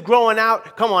 limbs growing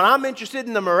out. Come on, I'm interested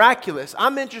in the miraculous.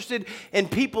 I'm interested in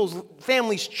people's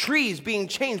families' trees being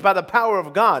changed by the power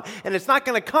of God. And it's not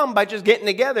going to come by just getting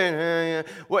together.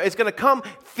 It's going to come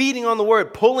feeding on the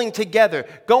word, pulling together,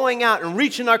 going out and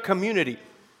reaching our community.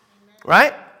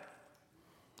 Right?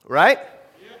 Right?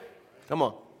 Yeah. Come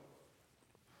on.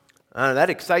 That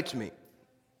excites me.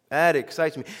 That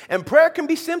excites me. And prayer can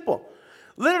be simple.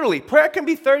 Literally, prayer can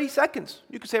be 30 seconds.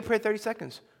 You could say a prayer 30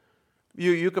 seconds.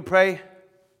 You could pray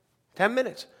 10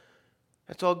 minutes.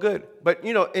 That's all good. But,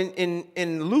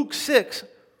 in Luke 6,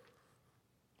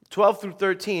 12 through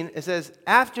 13, it says,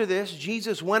 after this,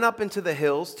 Jesus went up into the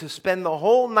hills to spend the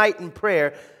whole night in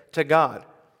prayer to God.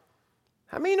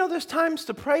 How many know there's times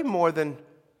to pray more than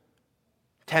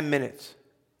 10 minutes?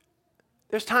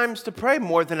 There's times to pray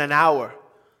more than an hour.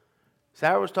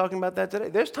 Sarah was talking about that today.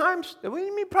 There's times that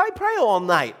we probably pray all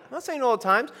night. I'm not saying all the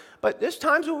times, but there's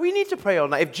times where we need to pray all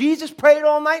night. If Jesus prayed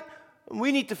all night,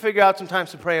 we need to figure out some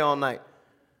times to pray all night.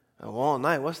 Oh, all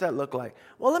night, what's that look like?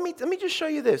 Well, let me just show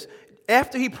you this.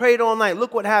 After he prayed all night,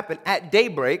 look what happened. At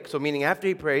daybreak, so meaning after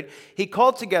he prayed, he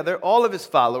called together all of his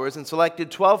followers and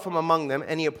selected 12 from among them,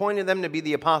 and he appointed them to be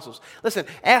the apostles. Listen,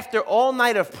 after all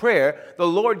night of prayer, the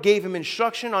Lord gave him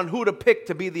instruction on who to pick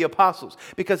to be the apostles.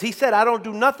 Because he said, I don't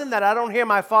do nothing that I don't hear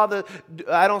my Father,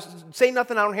 I don't say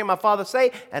nothing I don't hear my Father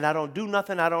say, and I don't do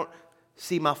nothing I don't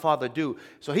see my Father do.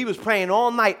 So he was praying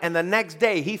all night, and the next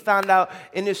day he found out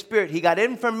in his spirit, he got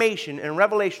information and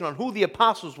revelation on who the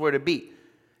apostles were to be.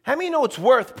 How many know it's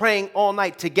worth praying all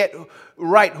night to get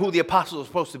right who the apostles are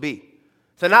supposed to be?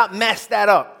 To not mess that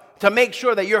up. To make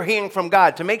sure that you're hearing from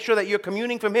God. To make sure that you're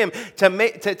communing from Him.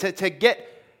 To get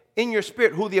in your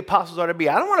spirit who the apostles are to be.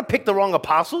 I don't want to pick the wrong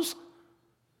apostles.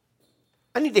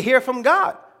 I need to hear from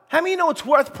God. How many know it's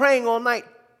worth praying all night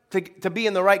to be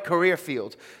in the right career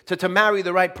field, to marry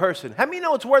the right person? How many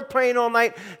know it's worth praying all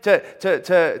night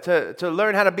to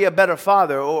learn how to be a better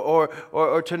father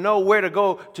or to know where to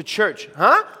go to church?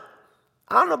 Huh?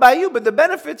 I don't know about you, but the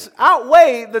benefits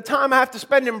outweigh the time I have to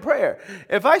spend in prayer.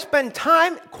 If I spend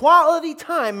time, quality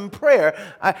time in prayer,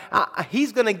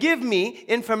 He's going to give me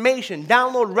information,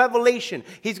 download revelation.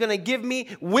 He's going to give me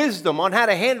wisdom on how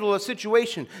to handle a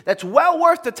situation. That's well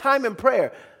worth the time in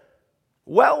prayer.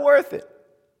 Well worth it.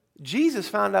 Jesus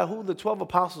found out who the 12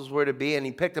 apostles were to be, and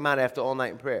he picked them out after all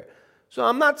night in prayer. So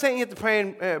I'm not saying you have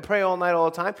to pray all night all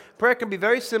the time. Prayer can be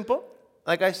very simple.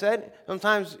 Like I said,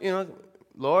 sometimes,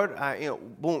 Lord,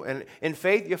 boom. And in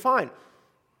faith, you're fine.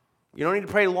 You don't need to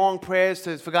pray long prayers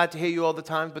for God to hear you all the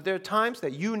time, but there are times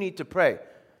that you need to pray.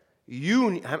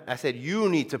 I said you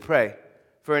need to pray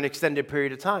for an extended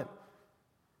period of time.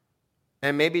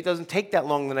 And maybe it doesn't take that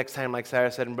long the next time, like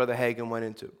Sarah said and Brother Hagin went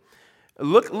into.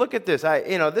 Look at this.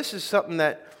 This is something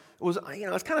that was,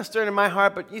 it's kind of stirring in my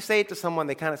heart, but you say it to someone,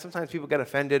 sometimes people get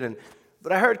offended.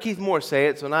 But I heard Keith Moore say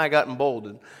it, so now I got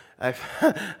emboldened. I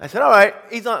said, all right,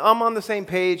 I'm on the same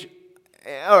page.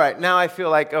 All right, now I feel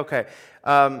like, okay.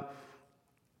 Go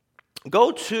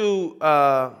to,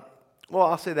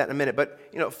 I'll say that in a minute, but,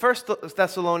 1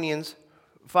 Thessalonians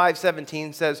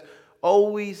 5:17 says,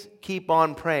 always keep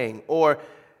on praying, or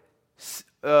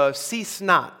cease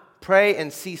not. Pray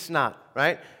and cease not,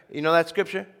 right? You know that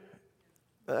scripture?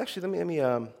 Actually, let me.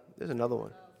 There's another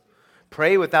one.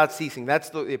 Pray without ceasing.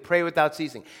 Pray without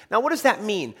ceasing. Now, what does that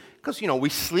mean? Because, we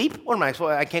sleep. What am I? So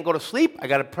I can't go to sleep. I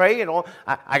got to pray and all.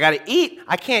 I got to eat.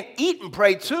 I can't eat and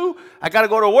pray too. I got to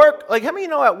go to work. Like, how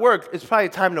many at work it's probably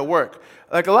time to work?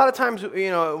 Like, a lot of times,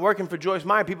 working for Joyce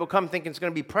Meyer, people come thinking it's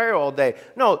going to be prayer all day.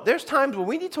 No, there's times where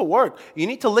we need to work. You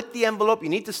need to lick the envelope. You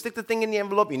need to stick the thing in the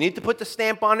envelope. You need to put the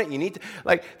stamp on it. You need to,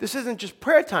 this isn't just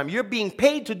prayer time. You're being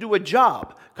paid to do a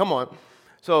job. Come on.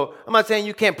 So I'm not saying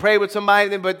you can't pray with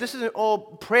somebody, but this isn't all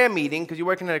prayer meeting because you're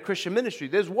working at a Christian ministry.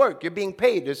 There's work. You're being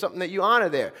paid. There's something that you honor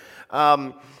there.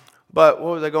 But what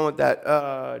was I going with that?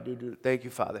 Thank you,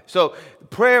 Father. So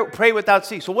pray without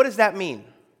cease. So what does that mean?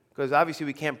 Because obviously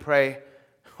we can't pray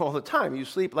all the time. You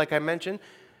sleep, like I mentioned.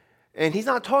 And he's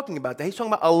not talking about that. He's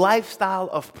talking about a lifestyle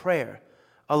of prayer.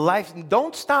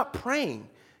 Don't stop praying.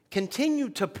 Continue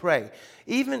to pray.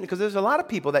 Even because there's a lot of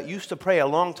people that used to pray a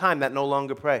long time that no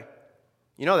longer pray.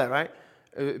 You know that, right?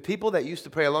 People that used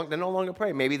to pray they no longer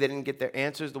pray. Maybe they didn't get their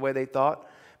answers the way they thought.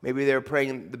 Maybe they were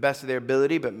praying the best of their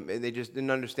ability, but they just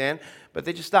didn't understand. But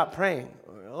they just stopped praying.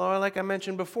 Or like I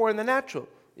mentioned before, in the natural.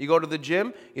 You go to the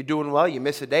gym, you're doing well, you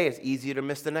miss a day, it's easier to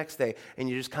miss the next day, and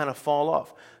you just kind of fall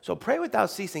off. So pray without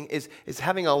ceasing is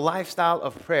having a lifestyle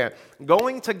of prayer.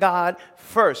 Going to God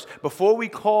first. Before we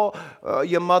call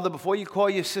your mother, before you call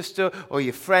your sister or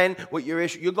your friend with your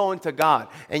issue, you're going to God.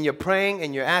 And you're praying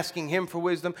and you're asking Him for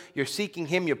wisdom. You're seeking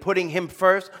Him. You're putting Him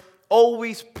first.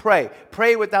 Always pray.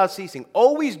 Pray without ceasing.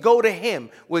 Always go to Him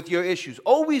with your issues.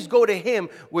 Always go to Him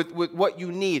with what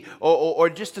you need or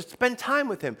just to spend time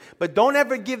with Him. But don't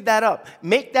ever give that up.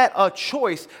 Make that a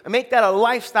choice. Make that a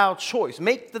lifestyle choice.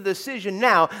 Make the decision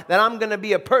now that I'm going to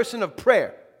be a person of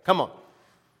prayer. Come on.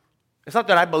 It's not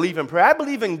that I believe in prayer. I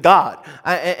believe in God.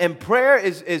 And prayer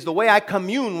is the way I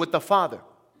commune with the Father.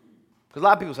 Because a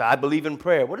lot of people say, I believe in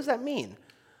prayer. What does that mean?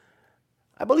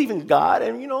 I believe in God,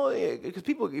 and because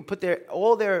people put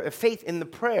all their faith in the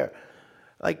prayer.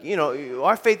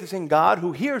 Our faith is in God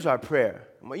who hears our prayer.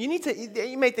 You need to.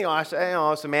 You may think,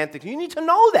 semantics. You need to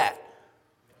know that.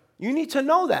 You need to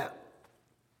know that.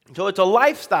 So it's a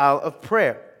lifestyle of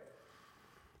prayer.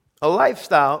 A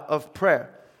lifestyle of prayer.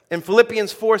 In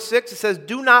Philippians 4:6, it says,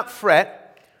 "Do not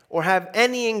fret or have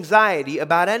any anxiety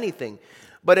about anything,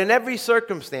 but in every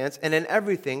circumstance and in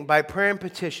everything, by prayer and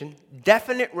petition,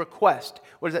 definite request."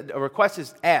 What is that? A request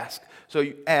is ask. So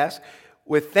you ask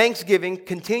with thanksgiving,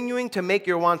 continuing to make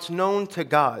your wants known to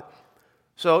God.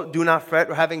 So do not fret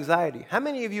or have anxiety. How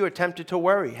many of you are tempted to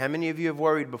worry? How many of you have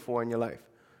worried before in your life?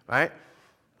 Right?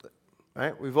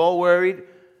 We've all worried.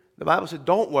 The Bible said,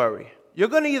 don't worry. You're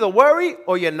going to either worry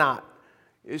or you're not.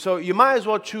 So you might as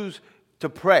well choose to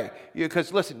pray.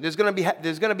 Because listen, there's going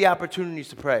to be opportunities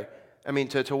to pray.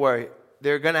 To worry.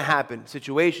 They're going to happen.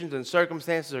 Situations and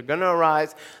circumstances are going to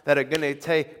arise that are going to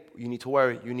say, you need to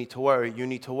worry, you need to worry, you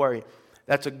need to worry.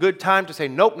 That's a good time to say,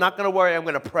 nope, not going to worry, I'm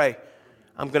going to pray.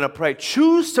 I'm going to pray.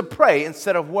 Choose to pray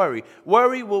instead of worry.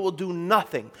 Worry will do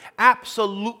nothing.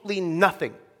 Absolutely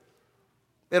nothing.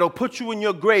 It'll put you in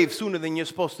your grave sooner than you're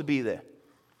supposed to be there.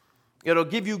 It'll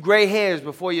give you gray hairs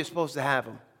before you're supposed to have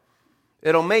them.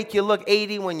 It'll make you look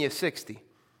 80 when you're 60.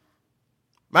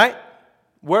 Right?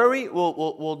 Worry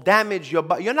will damage your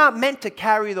body. You're not meant to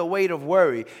carry the weight of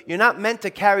worry. You're not meant to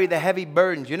carry the heavy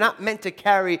burdens. You're not meant to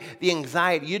carry the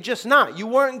anxiety. You're just not. You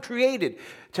weren't created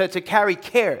to carry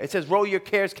care. It says, roll your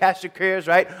cares, cast your cares,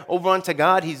 right, over unto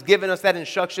God. He's given us that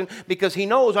instruction because he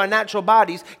knows our natural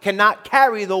bodies cannot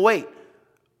carry the weight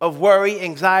of worry,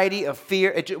 anxiety, of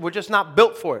fear. We're just not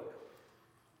built for it.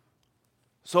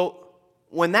 So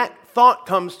when that thought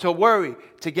comes to worry,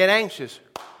 to get anxious,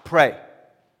 pray.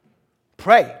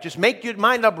 Pray. Just make your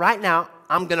mind up right now.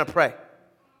 I'm going to pray.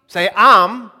 Say,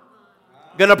 I'm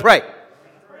going to pray.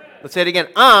 Let's say it again.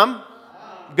 I'm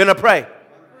going to pray.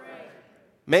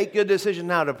 Make your decision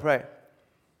now to pray.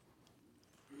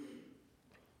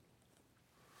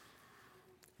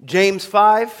 James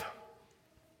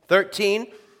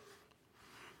 5:13.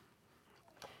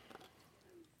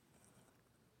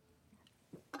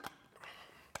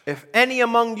 If any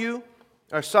among you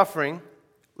are suffering,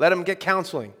 let him get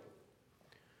counseling.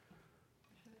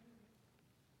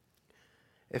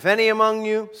 If any among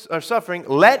you are suffering,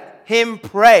 let him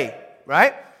pray,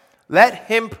 right? Let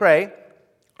him pray.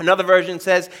 Another version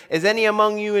says, is any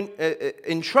among you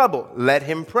in trouble? Let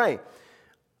him pray.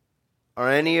 Are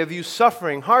any of you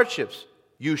suffering hardships?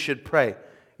 You should pray.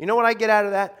 You know what I get out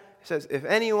of that? It says, if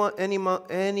any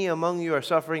among you are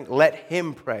suffering, let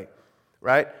him pray,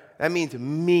 right? That means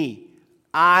me.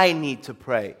 I need to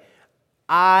pray.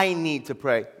 I need to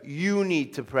pray. You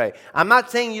need to pray. I'm not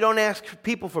saying you don't ask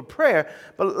people for prayer,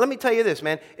 but let me tell you this,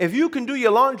 man. If you can do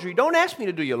your laundry, don't ask me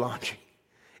to do your laundry.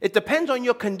 It depends on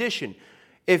your condition.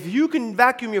 If you can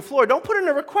vacuum your floor, don't put in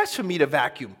a request for me to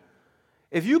vacuum.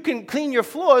 If you can clean your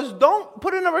floors, don't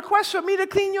put in a request for me to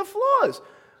clean your floors.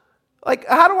 Like,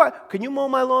 can you mow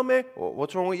my lawn, man? Well,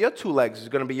 what's wrong with your two legs is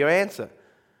going to be your answer.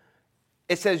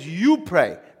 It says you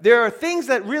pray. There are things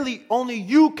that really only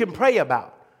you can pray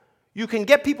about. You can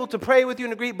get people to pray with you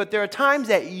and agree, but there are times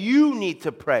that you need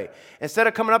to pray. Instead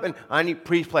of coming up and,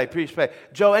 please pray.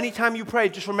 Joe, anytime you pray,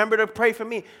 just remember to pray for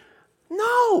me.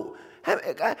 No.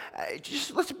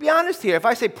 Just let's be honest here. If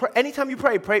I say, anytime you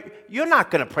pray, you're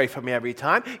not going to pray for me every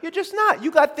time. You're just not.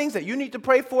 You got things that you need to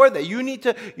pray for, that you need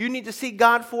to seek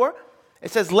God for.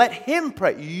 It says, let him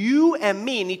pray. You and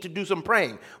me need to do some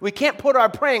praying. We can't put our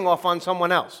praying off on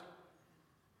someone else.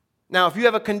 Now, if you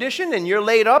have a condition and you're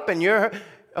laid up and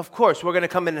of course, we're going to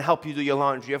come in and help you do your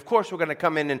laundry. Of course, we're going to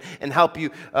come in and help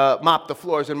you mop the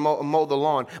floors and mow the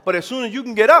lawn. But as soon as you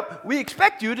can get up, we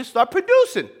expect you to start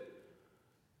producing.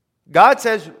 God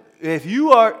says, if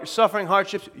you are suffering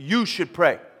hardships, you should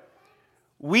pray.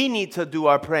 We need to do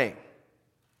our praying.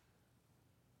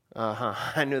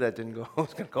 I knew that didn't go. I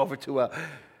was going to go over too well.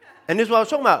 And this is what I was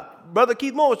talking about. Brother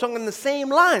Keith Moore was talking in the same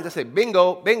lines. I say,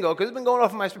 bingo, because it's been going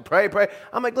off in my spirit. Pray.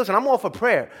 I'm like, listen, I'm all for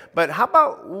prayer. But how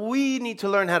about we need to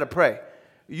learn how to pray?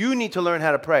 You need to learn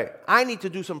how to pray. I need to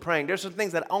do some praying. There's some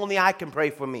things that only I can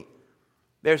pray for me.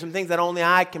 There's some things that only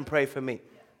I can pray for me.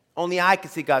 Only I can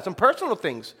see God. Some personal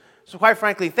things. So quite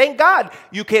frankly, thank God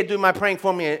you can't do my praying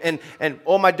for me and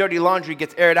all my dirty laundry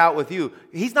gets aired out with you.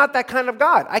 He's not that kind of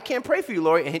God. I can't pray for you,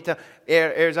 Lord, and he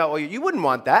airs out all you. You wouldn't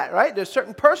want that, right? There's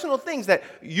certain personal things that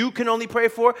you can only pray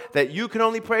for, that you can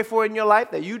only pray for in your life,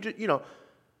 that you know.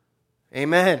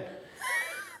 Amen.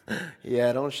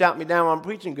 Yeah, don't shout me down when I'm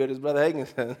preaching good, as Brother Hagen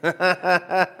says.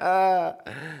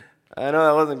 I know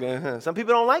that wasn't good. Some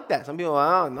people don't like that. Some people,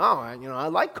 oh, no, I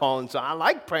like calling, so I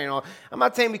like praying. I'm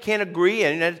not saying we can't agree,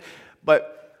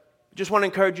 but just want to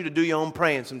encourage you to do your own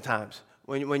praying sometimes.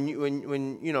 When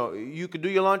you could do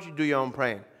your laundry, do your own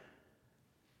praying.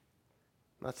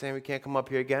 I'm not saying we can't come up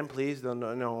here again, please. No, I'm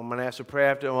going to ask for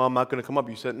prayer after. Well, I'm not going to come up.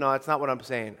 You said, no, that's not what I'm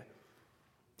saying.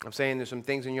 I'm saying there's some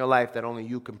things in your life that only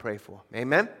you can pray for.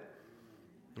 Amen?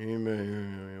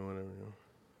 Amen.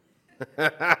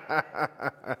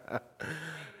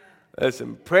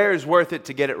 Listen, prayer is worth it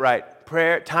to get it right.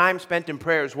 Time spent in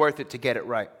prayer is worth it to get it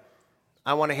right.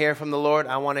 I want to hear from the Lord.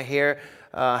 I want to hear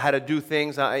how to do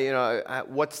things,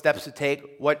 what steps to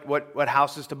take, what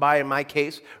houses to buy in my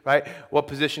case, right? What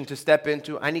position to step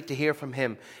into. I need to hear from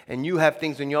Him. And you have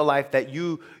things in your life that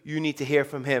you need to hear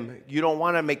from Him. You don't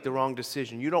want to make the wrong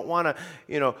decision. You don't want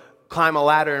to, climb a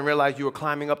ladder and realize you were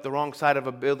climbing up the wrong side of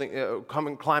a building,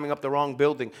 climbing up the wrong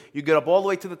building. You get up all the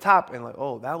way to the top and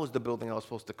oh, that was the building I was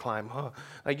supposed to climb. Huh.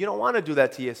 Like, you don't want to do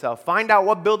that to yourself. Find out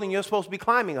what building you're supposed to be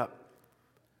climbing up,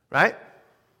 right?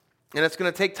 And it's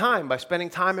going to take time by spending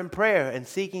time in prayer and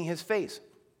seeking His face.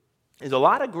 There's a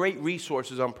lot of great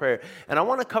resources on prayer, and I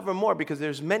want to cover more because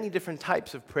there's many different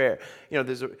types of prayer.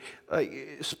 There's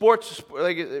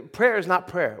prayer is not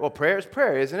prayer. Well, prayer is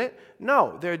prayer, isn't it?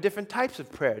 No, there are different types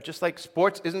of prayer, just like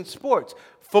sports isn't sports.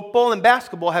 Football and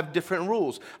basketball have different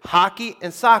rules. Hockey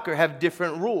and soccer have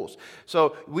different rules.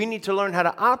 So we need to learn how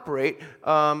to operate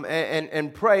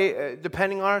and pray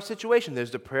depending on our situation. There's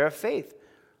the prayer of faith.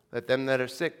 Let them that are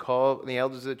sick call the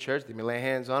elders of the church. They may lay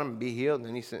hands on them and be healed. And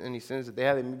any sins that they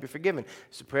have, they may be forgiven.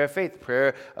 It's the prayer of faith, the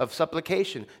prayer of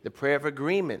supplication, the prayer of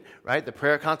agreement, right? The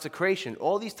prayer of consecration.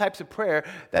 All these types of prayer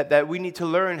that we need to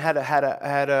learn how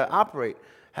to operate.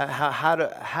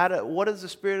 What is the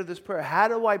spirit of this prayer? How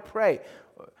do I pray?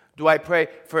 Do I pray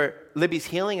for Libby's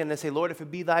healing and then say, Lord, if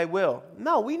it be thy will?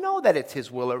 No, we know that it's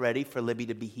His will already for Libby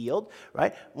to be healed,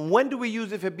 right? When do we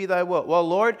use if it be thy will? Well,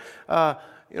 Lord,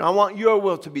 I want your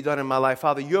will to be done in my life,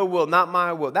 Father, your will, not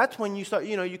my will. That's when you start,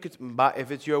 you could,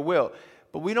 if it's your will.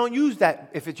 But we don't use that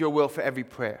if it's your will for every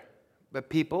prayer. But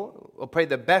people will pray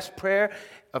the best prayer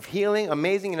of healing,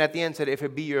 amazing, and at the end said, if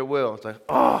it be your will. It's like,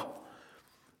 oh,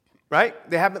 right?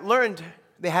 They haven't learned.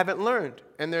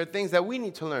 And there are things that we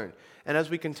need to learn. And as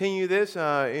we continue this,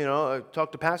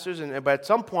 talk to pastors, but at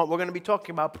some point we're going to be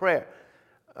talking about prayer,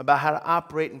 about how to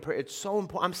operate in prayer. It's so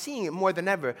important. I'm seeing it more than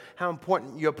ever, how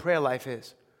important your prayer life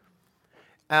is.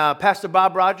 Pastor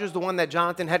Bob Rogers, the one that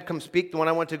Jonathan had come speak, the one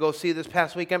I went to go see this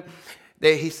past weekend,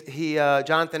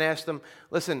 Jonathan asked him,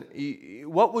 listen,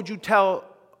 what would you tell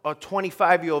a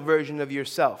 25-year-old version of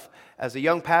yourself as a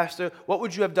young pastor? What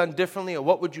would you have done differently, or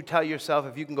what would you tell yourself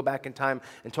if you can go back in time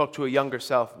and talk to a younger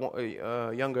self,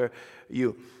 younger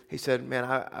you? He said, man,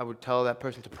 I would tell that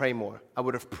person to pray more. I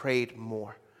would have prayed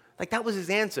more. Like, that was his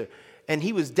answer. And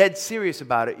he was dead serious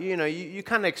about it. You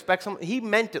kind of expect something. He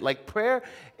meant it. Like, prayer,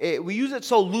 we use it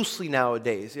so loosely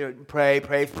nowadays. Pray.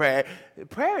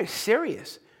 Prayer is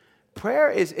serious.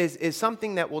 Prayer is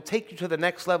something that will take you to the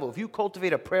next level. If you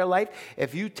cultivate a prayer life,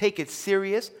 if you take it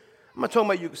serious, I'm not talking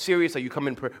about you serious, like you come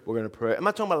in prayer, we're going to pray. I'm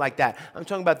not talking about like that. I'm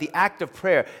talking about the act of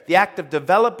prayer. The act of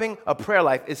developing a prayer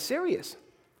life is serious.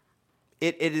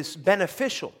 It is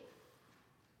beneficial.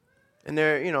 And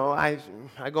there,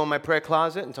 I go in my prayer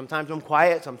closet, and sometimes I'm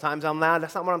quiet, sometimes I'm loud.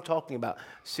 That's not what I'm talking about.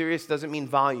 Serious doesn't mean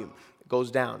volume. It goes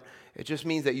down. It just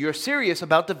means that you're serious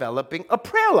about developing a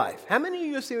prayer life. How many of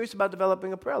you are serious about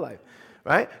developing a prayer life?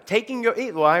 Right?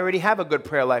 Well, I already have a good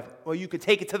prayer life. Well, you could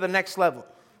take it to the next level.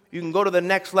 You can go to the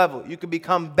next level. You can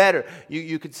become better.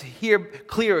 You could hear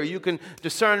clearer. You can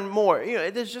discern more.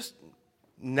 It is just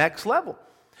next level.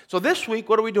 So this week,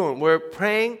 what are we doing? We're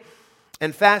praying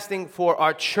and fasting for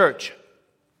our church.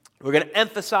 We're going to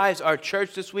emphasize our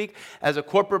church this week as a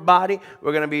corporate body.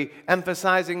 We're going to be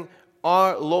emphasizing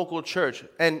our local church.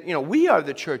 And, we are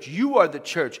the church. You are the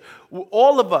church.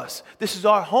 All of us. This is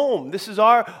our home. This is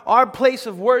our place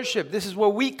of worship. This is where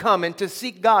we come and to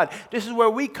seek God. This is where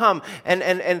we come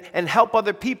and help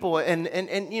other people. And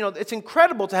it's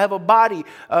incredible to have a body,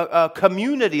 a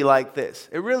community like this.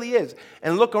 It really is.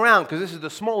 And look around, because this is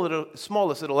the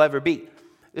smallest it'll ever be.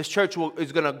 This church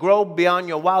is going to grow beyond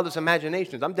your wildest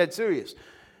imaginations. I'm dead serious.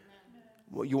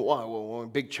 Well, you want a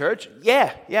big church?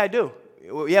 Yeah, I do.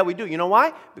 Yeah, we do. You know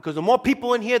why? Because the more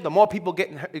people in here, the more people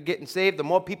getting saved, the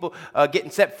more people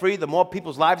getting set free, the more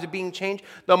people's lives are being changed.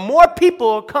 The more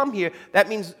people come here, that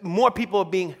means more people are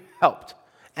being helped.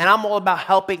 And I'm all about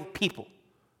helping people,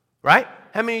 right?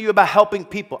 How many of you are about helping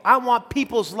people? I want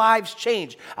people's lives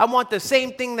changed. I want the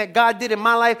same thing that God did in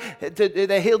my life.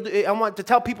 I want to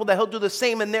tell people that He'll do the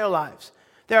same in their lives.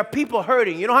 There are people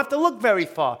hurting. You don't have to look very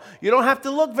far. You don't have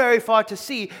to look very far to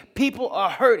see people are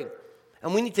hurting.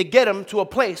 And we need to get them to a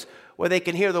place where they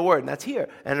can hear the word. And that's here.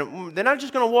 And they're not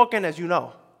just going to walk in as you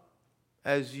know,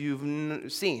 as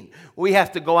you've seen. We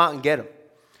have to go out and get them.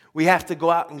 We have to go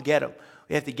out and get them.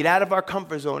 We have to get out of our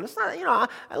comfort zone. It's not,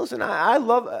 I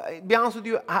love, be honest with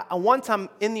you, once I'm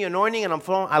in the anointing and I'm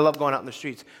flowing, I love going out in the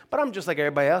streets. But I'm just like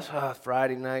everybody else.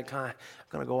 Friday night, I'm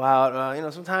going to go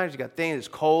out. Sometimes you got things, it's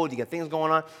cold, you got things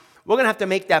going on. We're going to have to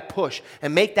make that push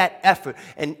and make that effort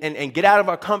and get out of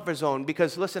our comfort zone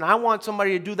because, listen, I want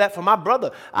somebody to do that for my brother.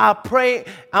 I'm praying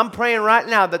right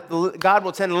now that God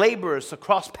will send laborers to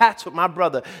cross paths with my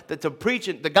brother, to preach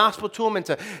the gospel to him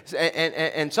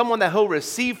and someone that he'll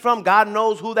receive from. God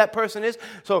knows who that person is.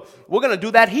 So we're going to do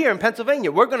that here in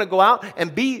Pennsylvania. We're going to go out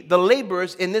and be the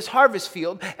laborers in this harvest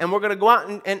field, and we're going to go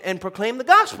out and proclaim the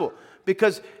gospel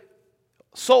because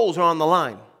souls are on the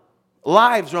line.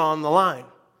 Lives are on the line.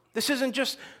 This isn't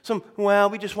just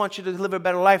we just want you to live a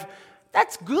better life.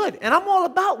 That's good, and I'm all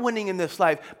about winning in this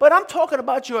life. But I'm talking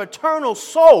about your eternal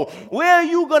soul. Where are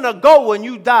you going to go when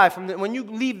you die, when you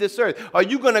leave this earth? Are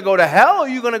you going to go to hell or are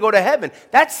you going to go to heaven?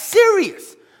 That's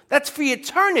serious. That's for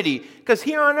eternity. Because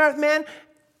here on earth, man,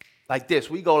 like this,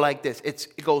 we go like this.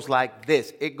 It goes like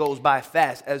this. It goes by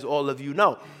fast, as all of you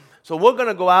know. So we're going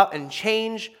to go out and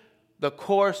change the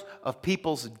course of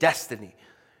people's destiny.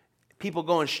 People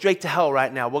going straight to hell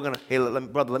right now. We're going to, hey,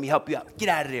 brother, let me help you out. Get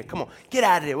out of there. Come on. Get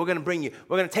out of there. We're going to bring you.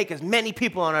 We're going to take as many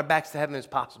people on our backs to heaven as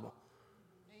possible.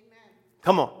 Amen.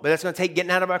 Come on. But that's going to take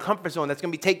getting out of our comfort zone. That's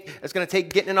going to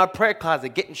take getting in our prayer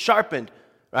closet, getting sharpened,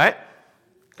 right?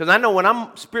 Because I know when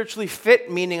I'm spiritually fit,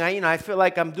 meaning I feel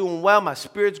like I'm doing well, my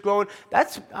spirit's growing, I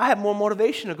have more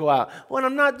motivation to go out. When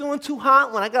I'm not doing too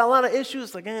hot, when I got a lot of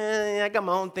issues, like, I got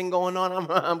my own thing going on,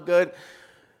 I'm good,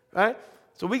 right?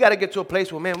 So we got to get to a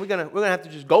place where, man, we're gonna have to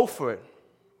just go for it,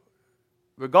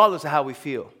 regardless of how we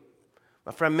feel.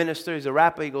 My friend minister, he's a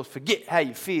rapper. He goes, forget how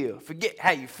you feel. Forget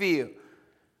how you feel.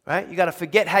 Right? You got to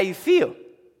forget how you feel.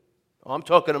 Oh, I'm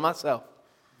talking to myself.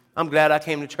 I'm glad I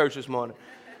came to church this morning.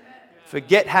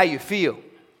 Forget how you feel.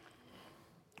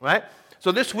 Right?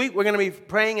 So this week, we're going to be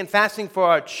praying and fasting for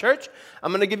our church.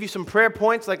 I'm going to give you some prayer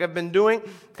points like I've been doing,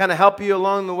 kind of help you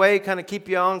along the way, kind of keep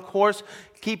you on course,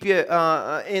 keep you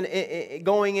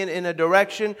going in a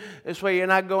direction. This way you're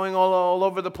not going all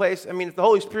over the place. I mean, if the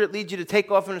Holy Spirit leads you to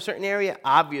take off in a certain area,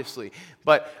 obviously.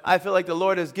 But I feel like the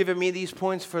Lord has given me these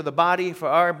points for the body, for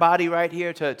our body right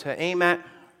here to aim at.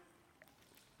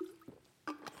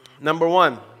 Number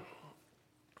one,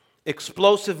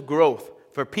 explosive growth.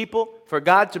 For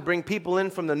God to bring people in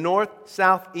from the north,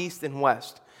 south, east, and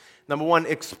west. Number one,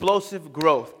 explosive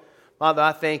growth. Father,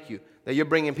 I thank you that you're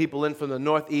bringing people in from the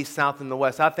north, east, south, and the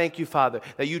west. I thank you, Father,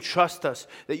 that you trust us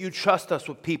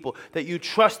with people,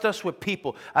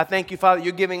 I thank you, Father,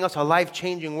 you're giving us a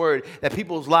life-changing word, that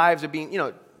people's lives are being,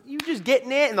 you just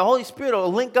getting it, and the Holy Spirit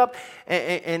will link up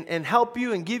and help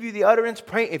you and give you the utterance.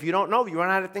 Pray. If you don't know, you run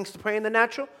out of things to pray in the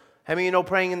natural. How many of you know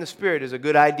praying in the Spirit is a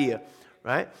good idea,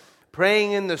 right?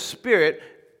 Praying in the Spirit,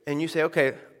 and you say,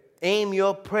 okay, aim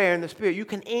your prayer in the Spirit. You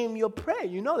can aim your prayer.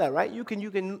 You know that, right? You can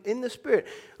in the Spirit,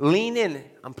 lean in.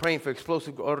 I'm praying for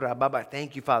explosive growth.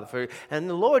 Thank you, Father. And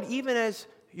the Lord, even as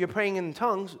you're praying in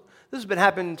tongues, this has been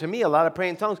happening to me, a lot of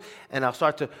praying in tongues, and I'll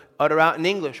start to utter out in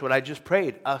English what I just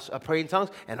prayed. I pray in tongues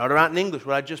and utter out in English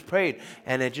what I just prayed,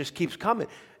 and it just keeps coming.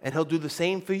 And he'll do the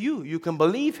same for you. You can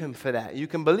believe him for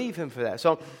that.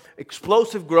 So,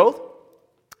 explosive growth.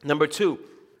 Number two,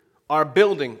 our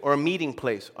building or a meeting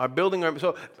place. A place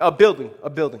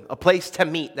to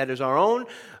meet that is our own,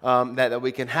 that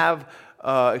we can have,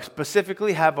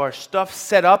 specifically have our stuff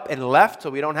set up and left so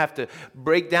we don't have to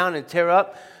break down and tear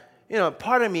up.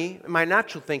 Part of me, my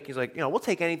natural thinking is like, we'll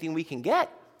take anything we can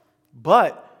get.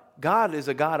 But God is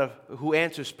a God who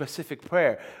answers specific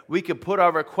prayer. We could put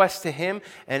our requests to him,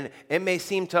 and it may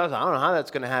seem to us, I don't know how that's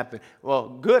going to happen. Well,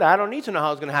 good, I don't need to know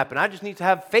how it's going to happen. I just need to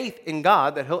have faith in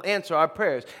God that he'll answer our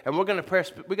prayers. And we're going to pray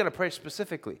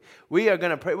specifically. We're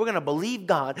going to believe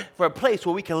God for a place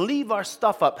where we can leave our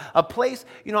stuff up. A place,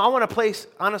 I want a place,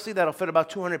 honestly, that'll fit about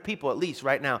 200 people at least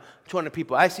right now. 200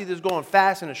 people. I see this going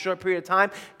fast in a short period of time.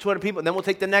 200 people, and then we'll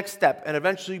take the next step and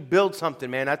eventually build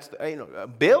something, man. That's,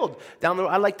 build down the road.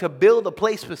 I like to build a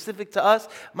place specific to us.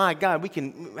 My God, we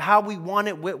can, how we want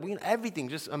it, everything,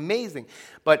 just amazing.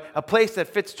 But a place that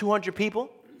fits 200 people,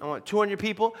 I want 200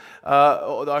 people,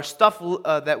 our stuff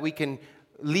that we can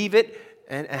leave it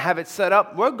and have it set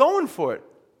up, we're going for it.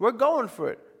 We are going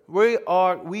for it.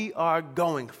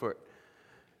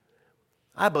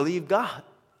 I believe God.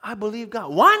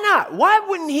 Why not? Why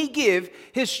wouldn't he give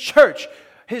his church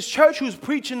who's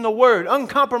preaching the word,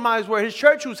 uncompromised word, his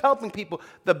church who's helping people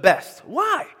the best?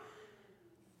 Why?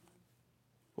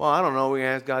 Well, I don't know. We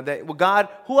ask God that. Well, God,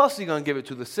 who else is he going to give it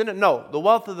to? The sinner? No. The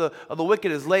wealth of the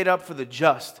wicked is laid up for the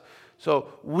just. So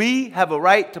we have a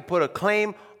right to put a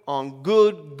claim on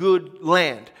good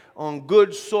land, on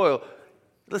good soil.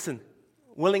 Listen,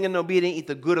 willing and obedient eat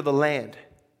the good of the land,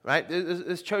 right?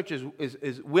 This church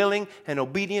is willing and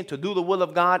obedient to do the will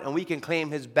of God, and we can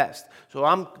claim his best. So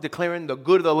I'm declaring the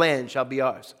good of the land shall be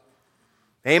ours.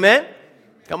 Amen?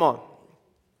 Come on.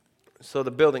 So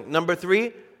the building. Number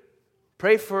 3,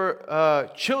 pray for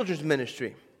children's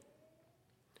ministry.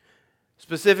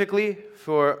 Specifically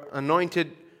for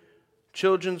anointed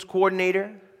children's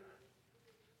coordinator,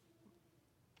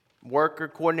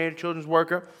 children's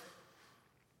worker.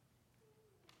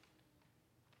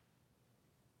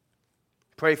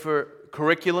 Pray for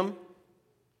curriculum.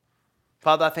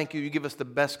 Father, I thank you give us the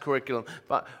best curriculum.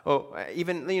 But, we're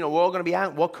all going to be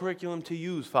asked what curriculum to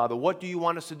use, Father. What do you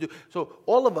want us to do? So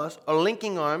all of us are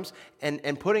linking arms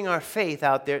and putting our faith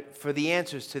out there for the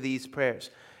answers to these prayers.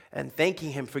 And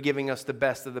thanking him for giving us the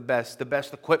best of the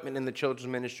best equipment in the children's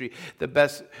ministry, the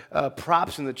best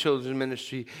props in the children's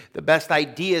ministry, the best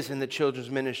ideas in the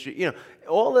children's ministry.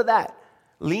 All of that.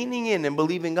 Leaning in and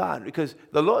believing God. Because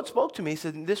the Lord spoke to me. He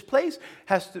said, this place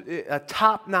has a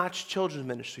top-notch children's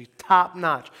ministry.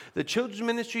 Top-notch. The children's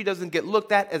ministry doesn't get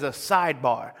looked at as a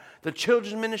sidebar. The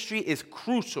children's ministry is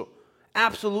crucial.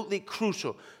 Absolutely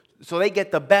crucial. So they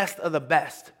get the best of the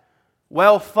best.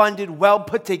 Well-funded,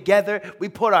 well-put together. We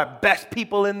put our best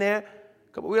people in there.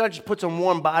 We don't just put some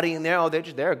warm body in there. Oh,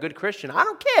 they're a good Christian. I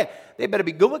don't care. They better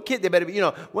be good with kids. They better be,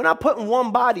 we're not putting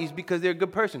warm bodies because they're a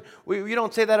good person. You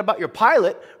don't say that about your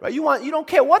pilot, right? You don't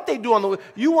care what they do on the way.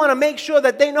 You want to make sure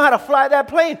that they know how to fly that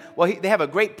plane. Well, they have a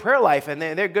great prayer life and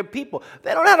they're good people.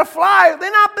 They don't know how to fly.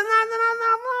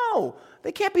 No.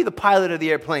 They can't be the pilot of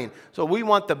the airplane. So we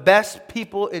want the best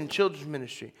people in children's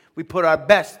ministry. We put our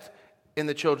best in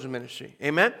the children's ministry.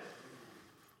 Amen?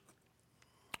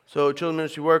 So children's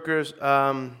ministry workers,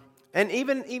 and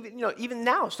even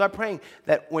now, start praying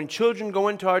that when children go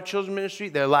into our children's ministry,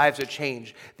 their lives are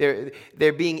changed.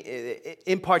 They're being,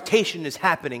 impartation is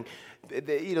happening.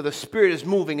 The Spirit is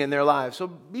moving in their lives. So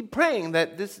be praying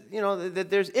that that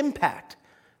there's impact.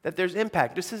 That there's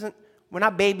impact. We're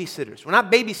not babysitters. We're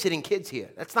not babysitting kids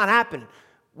here. That's not happening.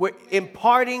 We're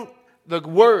imparting the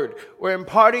Word. We're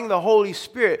imparting the Holy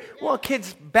Spirit. We want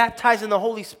kids baptized in the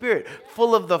Holy Spirit,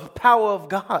 full of the power of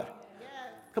God.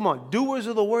 Come on, doers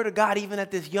of the Word of God even at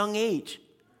this young age.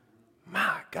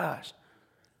 My gosh.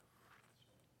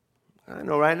 I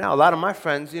know right now, a lot of my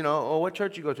friends, what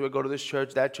church you go to? I go to this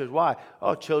church, that church. Why?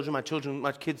 Oh, my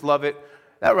kids love it.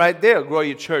 That right there will grow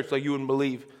your church like you wouldn't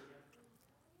believe.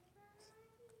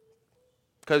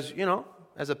 Because,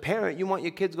 as a parent, you want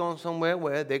your kids going somewhere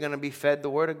where they're going to be fed the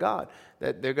Word of God,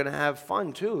 that they're going to have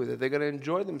fun too, that they're going to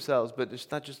enjoy themselves, but it's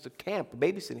not just a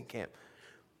babysitting camp.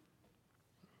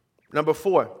 Number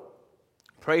 4,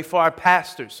 pray for our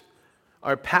pastors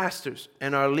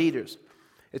and our leaders.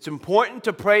 It's important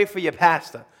to pray for your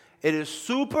pastor. It is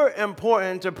super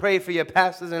important to pray for your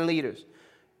pastors and leaders.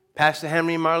 Pastor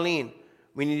Henry and Marlene.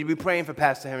 We need to be praying for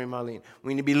Pastor Henry and Marlene.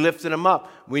 We need to be lifting them up.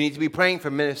 We need to be praying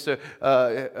for Minister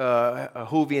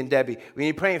Hoovie and Debbie. We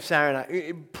need to be praying for Sarah and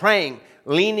I. Praying,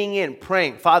 leaning in,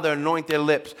 praying. Father, anoint their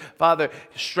lips. Father,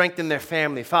 strengthen their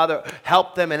family. Father,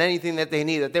 help them in anything that they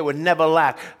need, that they would never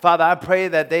lack. Father, I pray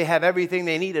that they have everything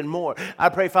they need and more. I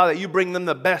pray, Father, you bring them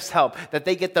the best help, that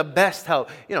they get the best help.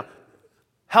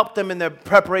 Help them in their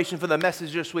preparation for the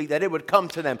message this week, that it would come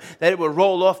to them, that it would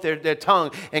roll off their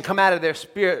tongue and come out of their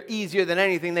spirit easier than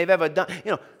anything they've ever done.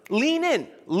 Lean in.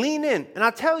 And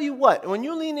I'll tell you what, when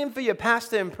you lean in for your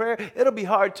pastor in prayer, it'll be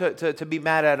hard to be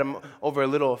mad at him over a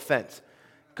little offense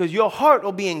because your heart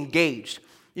will be engaged.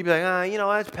 You'd be like,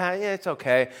 it's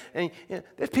okay. And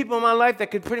there's people in my life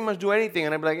that could pretty much do anything,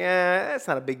 and I'd be like, that's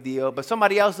not a big deal. But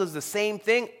somebody else does the same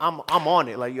thing, I'm on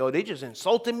it. Like, they just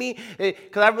insulted me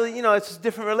because I really, it's a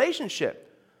different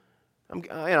relationship.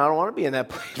 I don't want to be in that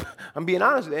place. I'm being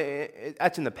honest.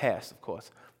 That's in the past, of course.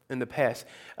 In the past.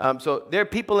 So there are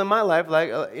people in my life,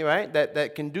 like right,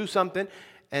 that can do something,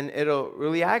 and it'll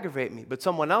really aggravate me. But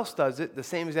someone else does it, the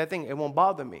same exact thing. It won't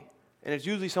bother me. And it's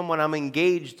usually someone I'm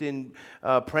engaged in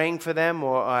praying for them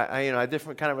or a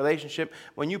different kind of relationship.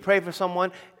 When you pray for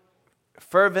someone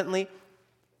fervently,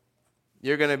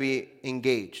 you're going to be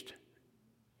engaged.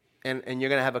 And you're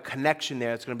going to have a connection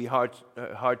there. It's going to be hard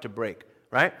to break,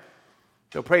 right?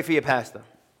 So pray for your pastor.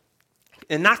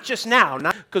 And not just now,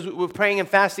 not because we're praying and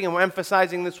fasting and we're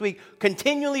emphasizing this week.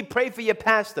 Continually pray for your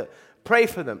pastor. Pray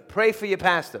for them. Pray for your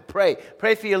pastor. Pray.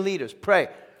 Pray for your leaders. Pray.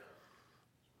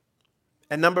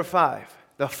 And number 5,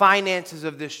 the finances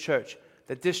of this church.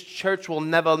 That this church will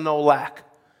never know lack.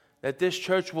 That this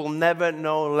church will never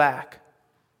know lack.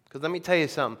 Because let me tell you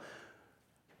something.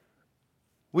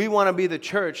 We want to be the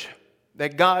church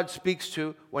that God speaks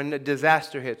to when a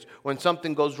disaster hits, when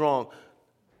something goes wrong.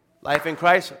 Life in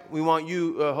Christ, we want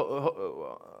you,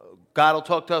 God will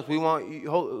talk to us, we want you,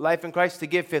 Life in Christ to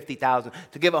give $50,000,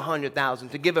 to give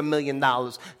 $100,000, to give $1 million,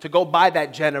 to go buy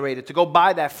that generator, to go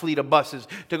buy that fleet of buses,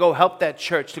 to go help that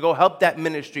church, to go help that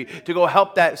ministry, to go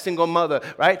help that single mother,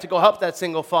 right? To go help that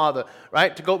single father,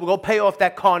 right? To go pay off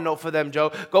that car note for them,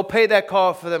 Joe. Go pay that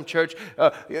car for them, church.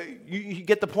 You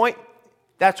get the point?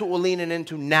 That's what we're leaning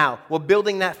into now. We're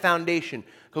building that foundation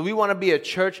because we want to be a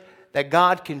church that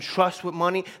God can trust with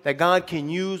money, that God can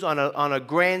use on a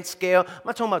grand scale. I'm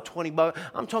not talking about 20 bucks.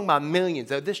 I'm talking about millions.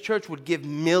 That this church would give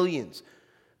millions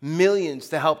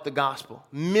to help the gospel,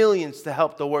 millions to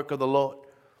help the work of the Lord.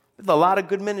 There's a lot of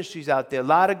good ministries out there, a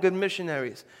lot of good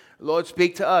missionaries. Lord,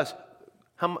 speak to us.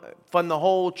 Fund the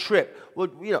whole trip. Well,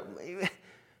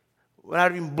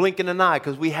 without even blinking an eye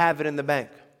because we have it in the bank,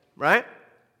 right?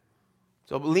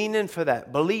 So lean in for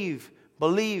that. Believe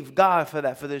God for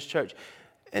that, for this church.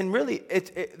 And really,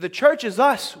 the church is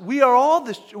us. We are all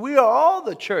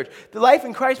the church. The life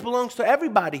in Christ belongs to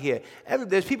everybody here.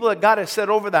 There's people that God has set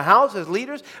over the house as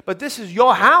leaders, but this is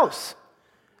your house.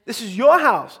 This is your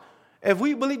house. If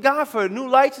we believe God for new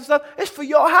lights and stuff, it's for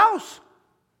your house.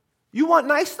 You want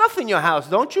nice stuff in your house,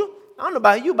 don't you? I don't know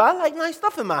about you, but I like nice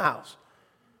stuff in my house.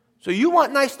 So you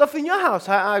want nice stuff in your house,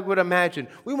 I would imagine.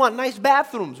 We want nice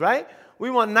bathrooms, right? We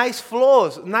want nice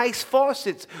floors, nice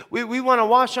faucets. We want to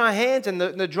wash our hands and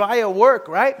the dryer work,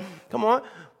 right? Come on.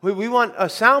 We want a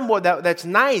soundboard that's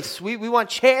nice. We want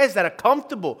chairs that are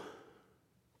comfortable.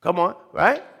 Come on,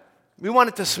 right? We want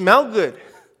it to smell good.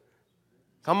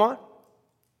 Come on.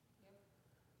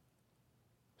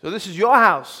 So this is your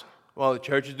house. Well, the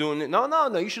church is doing it.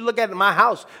 No. You should look at my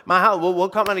house. My house. We'll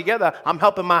come together. I'm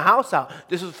helping my house out.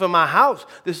 This is for my house.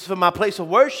 This is for my place of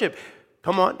worship.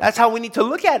 Come on. That's how we need to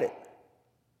look at it.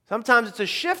 Sometimes it's a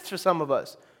shift for some of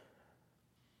us.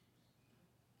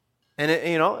 And,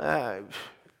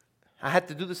 I had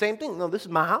to do the same thing. No, this is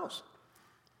my house.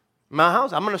 My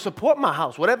house. I'm going to support my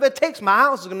house. Whatever it takes, my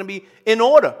house is going to be in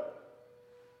order.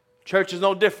 Church is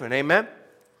no different. Amen?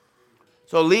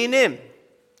 So lean in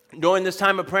during this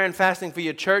time of prayer and fasting for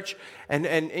your church. And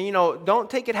don't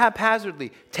take it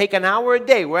haphazardly. Take an hour a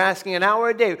day. We're asking an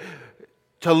hour a day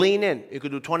to lean in. You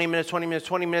could do 20 minutes,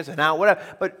 an hour, whatever.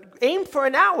 But aim for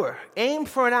an hour. Aim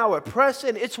for an hour. Press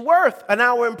in. It's worth an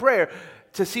hour in prayer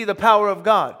to see the power of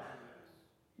God.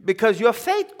 Because your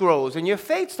faith grows and your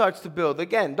faith starts to build.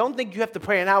 Again, don't think you have to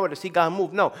pray an hour to see God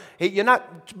move. No, you're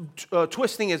not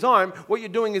twisting his arm. What you're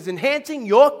doing is enhancing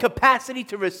your capacity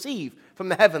to receive from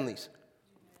the heavenlies.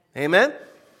 Amen?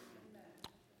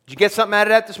 Did you get something out of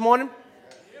that this morning?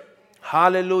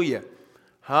 Hallelujah.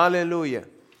 Hallelujah.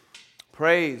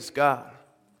 Praise God.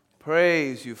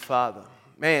 Praise you, Father.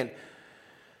 Man,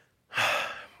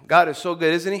 God is so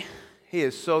good, isn't he? He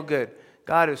is so good.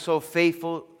 God is so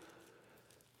faithful.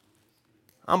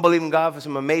 I'm believing God for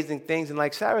some amazing things. And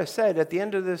like Sarah said, at the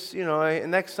end of this,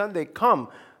 next Sunday, come.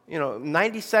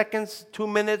 90 seconds, 2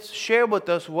 minutes, share with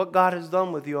us what God has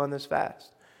done with you on this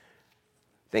fast.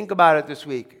 Think about it this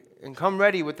week and come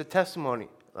ready with the testimony.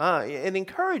 It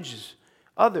encourages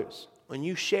others when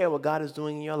you share what God is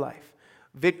doing in your life.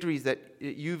 Victories that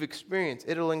you've experienced.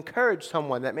 It'll encourage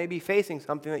someone that may be facing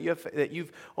something that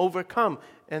you've overcome.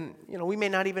 And, we may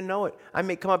not even know it. I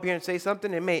may come up here and say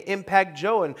something. It may impact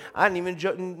Joe. And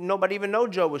nobody even know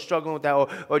Joe was struggling with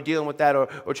that or dealing with that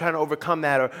or trying to overcome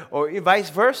that or vice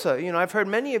versa. I've heard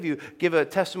many of you give a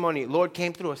testimony. Lord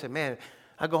came through. I said, man,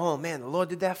 I go home. Man, the Lord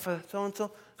did that for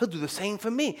so-and-so. He'll do the same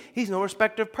for me. He's no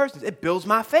respecter of persons. It builds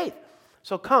my faith.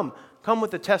 So come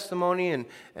with a testimony, and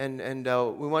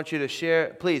we want you to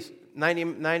share, please,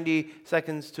 90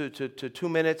 seconds to 2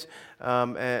 minutes,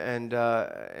 and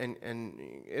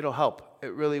it'll help.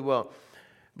 It really will.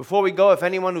 Before we go, if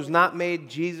anyone has not made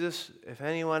Jesus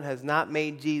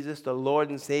the Lord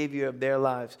and Savior of their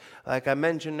lives, like I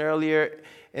mentioned earlier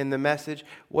in the message,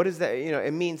 what is that?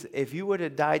 It means if you were to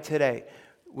die today,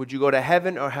 would you go to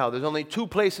heaven or hell? There's only two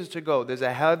places to go. There's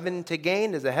a heaven to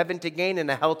gain,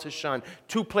 and a hell to shun.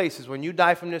 Two places. When you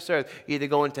die from this earth, you either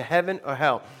go into heaven or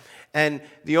hell. And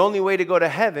the only way to go to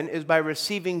heaven is by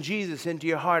receiving Jesus into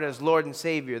your heart as Lord and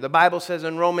Savior. The Bible says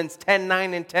in Romans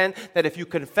 10:9 and 10 that if you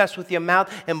confess with your mouth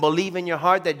and believe in your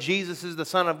heart that Jesus is the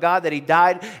Son of God, that he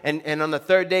died, and on the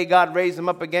third day God raised him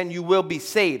up again, you will be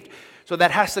saved. So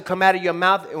that has to come out of your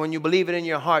mouth when you believe it in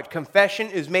your heart. Confession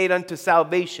is made unto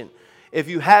salvation. If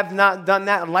you have not done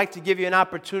that, I'd like to give you an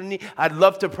opportunity. I'd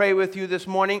love to pray with you this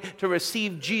morning to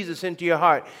receive Jesus into your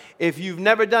heart. If you've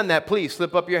never done that, please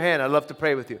slip up your hand. I'd love to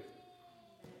pray with you.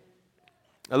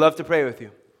 I'd love to pray with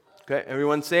you. Okay,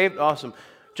 everyone saved? Awesome.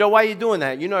 Joe, why are you doing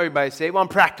that? You know everybody say, well, I'm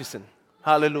practicing.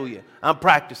 Hallelujah. I'm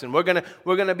practicing. We're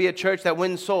gonna be a church that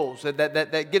wins souls,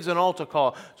 that gives an altar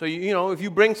call. So, you know, if you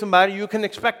bring somebody, you can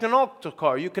expect an altar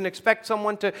call. You can expect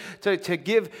someone to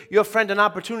give your friend an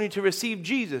opportunity to receive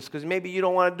Jesus, because maybe you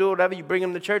don't want to do whatever. You bring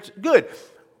them to church. Good.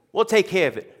 We'll take care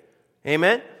of it.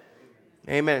 Amen?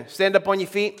 Amen. Stand up on your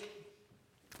feet.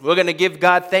 We're going to give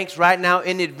God thanks right now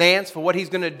in advance for what He's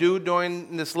going to do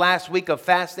during this last week of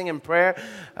fasting and prayer.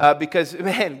 Because,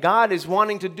 man, God is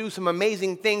wanting to do some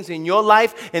amazing things in your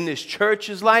life, in this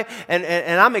church's life. And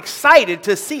I'm excited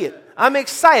to see it. I'm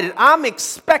excited. I'm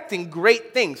expecting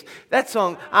great things. That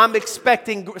song, I'm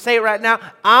expecting, say it right now.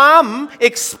 I'm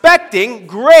expecting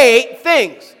great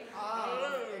things.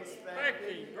 I'm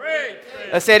expecting great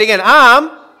things. Let's say it again. I'm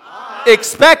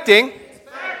expecting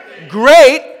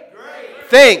great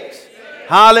things.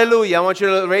 Hallelujah. I want you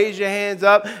to raise your hands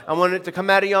up. I want it to come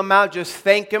out of your mouth. Just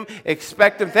thank Him.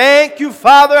 Expect Him. Thank you,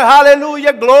 Father.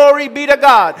 Hallelujah. Glory be to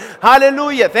God.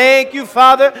 Hallelujah. Thank you,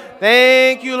 Father.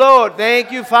 Thank you, Lord.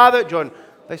 Thank you, Father. Jordan,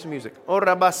 play some music.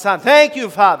 Thank you,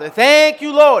 Father. Thank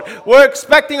you, Lord. We're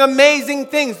expecting amazing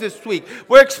things this week.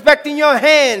 We're expecting your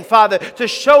hand, Father, to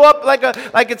show up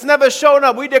like it's never shown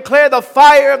up. We declare the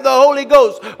fire of the Holy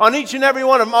Ghost on each and every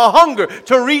one of them. A hunger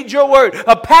to read your word.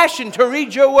 A passion to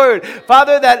read your word.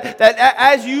 Father, that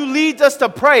as you lead us to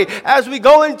pray, as we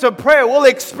go into prayer, we'll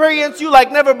experience you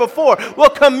like never before. We'll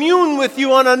commune with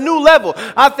you on a new level.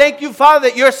 I thank you, Father,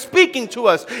 that you're speaking to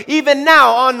us even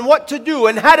now on what to do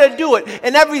and how to do it.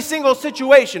 And every single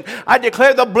situation. I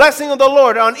declare the blessing of the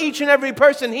Lord on each and every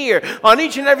person here, on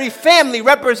each and every family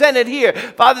represented here.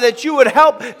 Father, that you would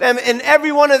help them in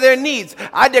every one of their needs.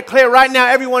 I declare right now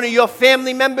every one of your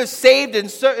family members saved and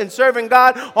serving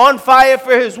God, on fire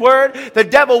for His word. The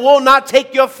devil will not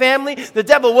take your family. The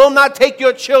devil will not take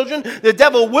your children. The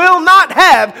devil will not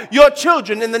have your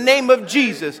children in the name of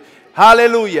Jesus.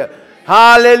 Hallelujah.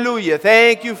 Hallelujah.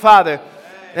 Thank you, Father.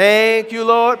 Thank you,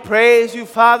 Lord. Praise you,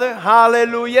 Father.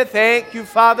 Hallelujah. Thank you,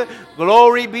 Father.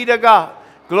 Glory be to God.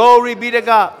 Glory be to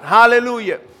God.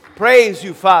 Hallelujah. Praise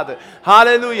you, Father.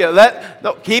 Hallelujah.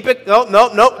 Keep it. No.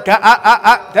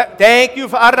 Thank you,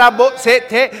 Father.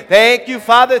 Thank you,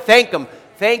 Father. Thank Him.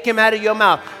 Thank Him out of your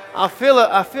mouth. I feel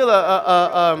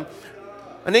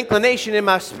an inclination in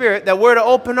my spirit that we're to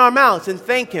open our mouths and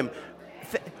thank Him.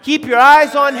 Keep your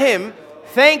eyes on Him.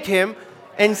 Thank Him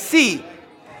and see.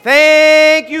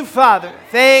 Thank you, Father.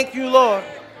 Thank you, Lord.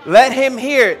 Let Him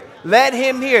hear it. Let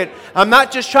Him hear it. I'm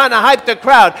not just trying to hype the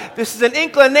crowd. This is an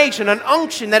inclination, an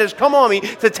unction that has come on me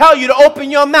to tell you to open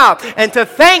your mouth and to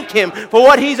thank Him for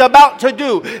what He's about to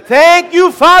do. Thank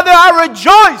you, Father. I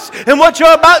rejoice in what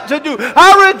you're about to do.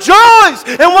 I rejoice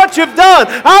in what you've done.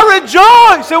 I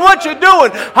rejoice in what you're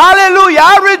doing. Hallelujah.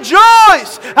 I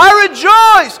rejoice. I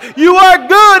rejoice. You are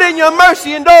good and your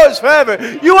mercy endures forever.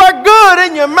 You are good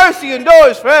and your mercy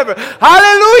endures forever.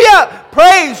 Hallelujah.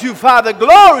 Praise you, Father.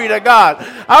 Glory to God.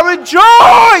 I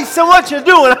rejoice in what you're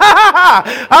doing.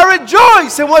 I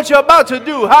rejoice in what you're about to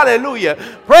do. Hallelujah.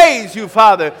 Praise you,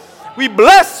 Father. We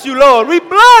bless you, Lord. We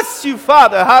bless you,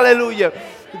 Father. Hallelujah.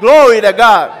 Glory to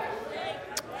God.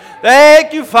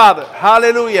 Thank you, Father.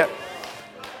 Hallelujah.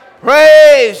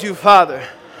 Praise you, Father.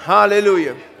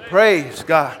 Hallelujah. Praise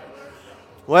God.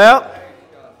 Well,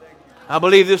 I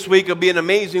believe this week will be an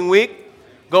amazing week.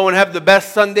 Go and have the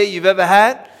best Sunday you've ever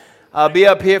had. I'll be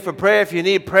up here for prayer if you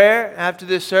need prayer after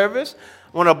this service.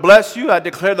 I want to bless you. I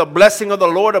declare the blessing of the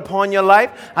Lord upon your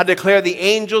life. I declare the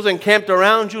angels encamped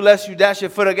around you, lest you dash your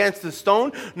foot against the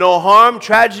stone. No harm,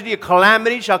 tragedy, or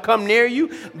calamity shall come near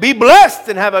you. Be blessed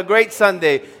and have a great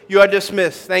Sunday. You are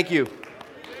dismissed. Thank you.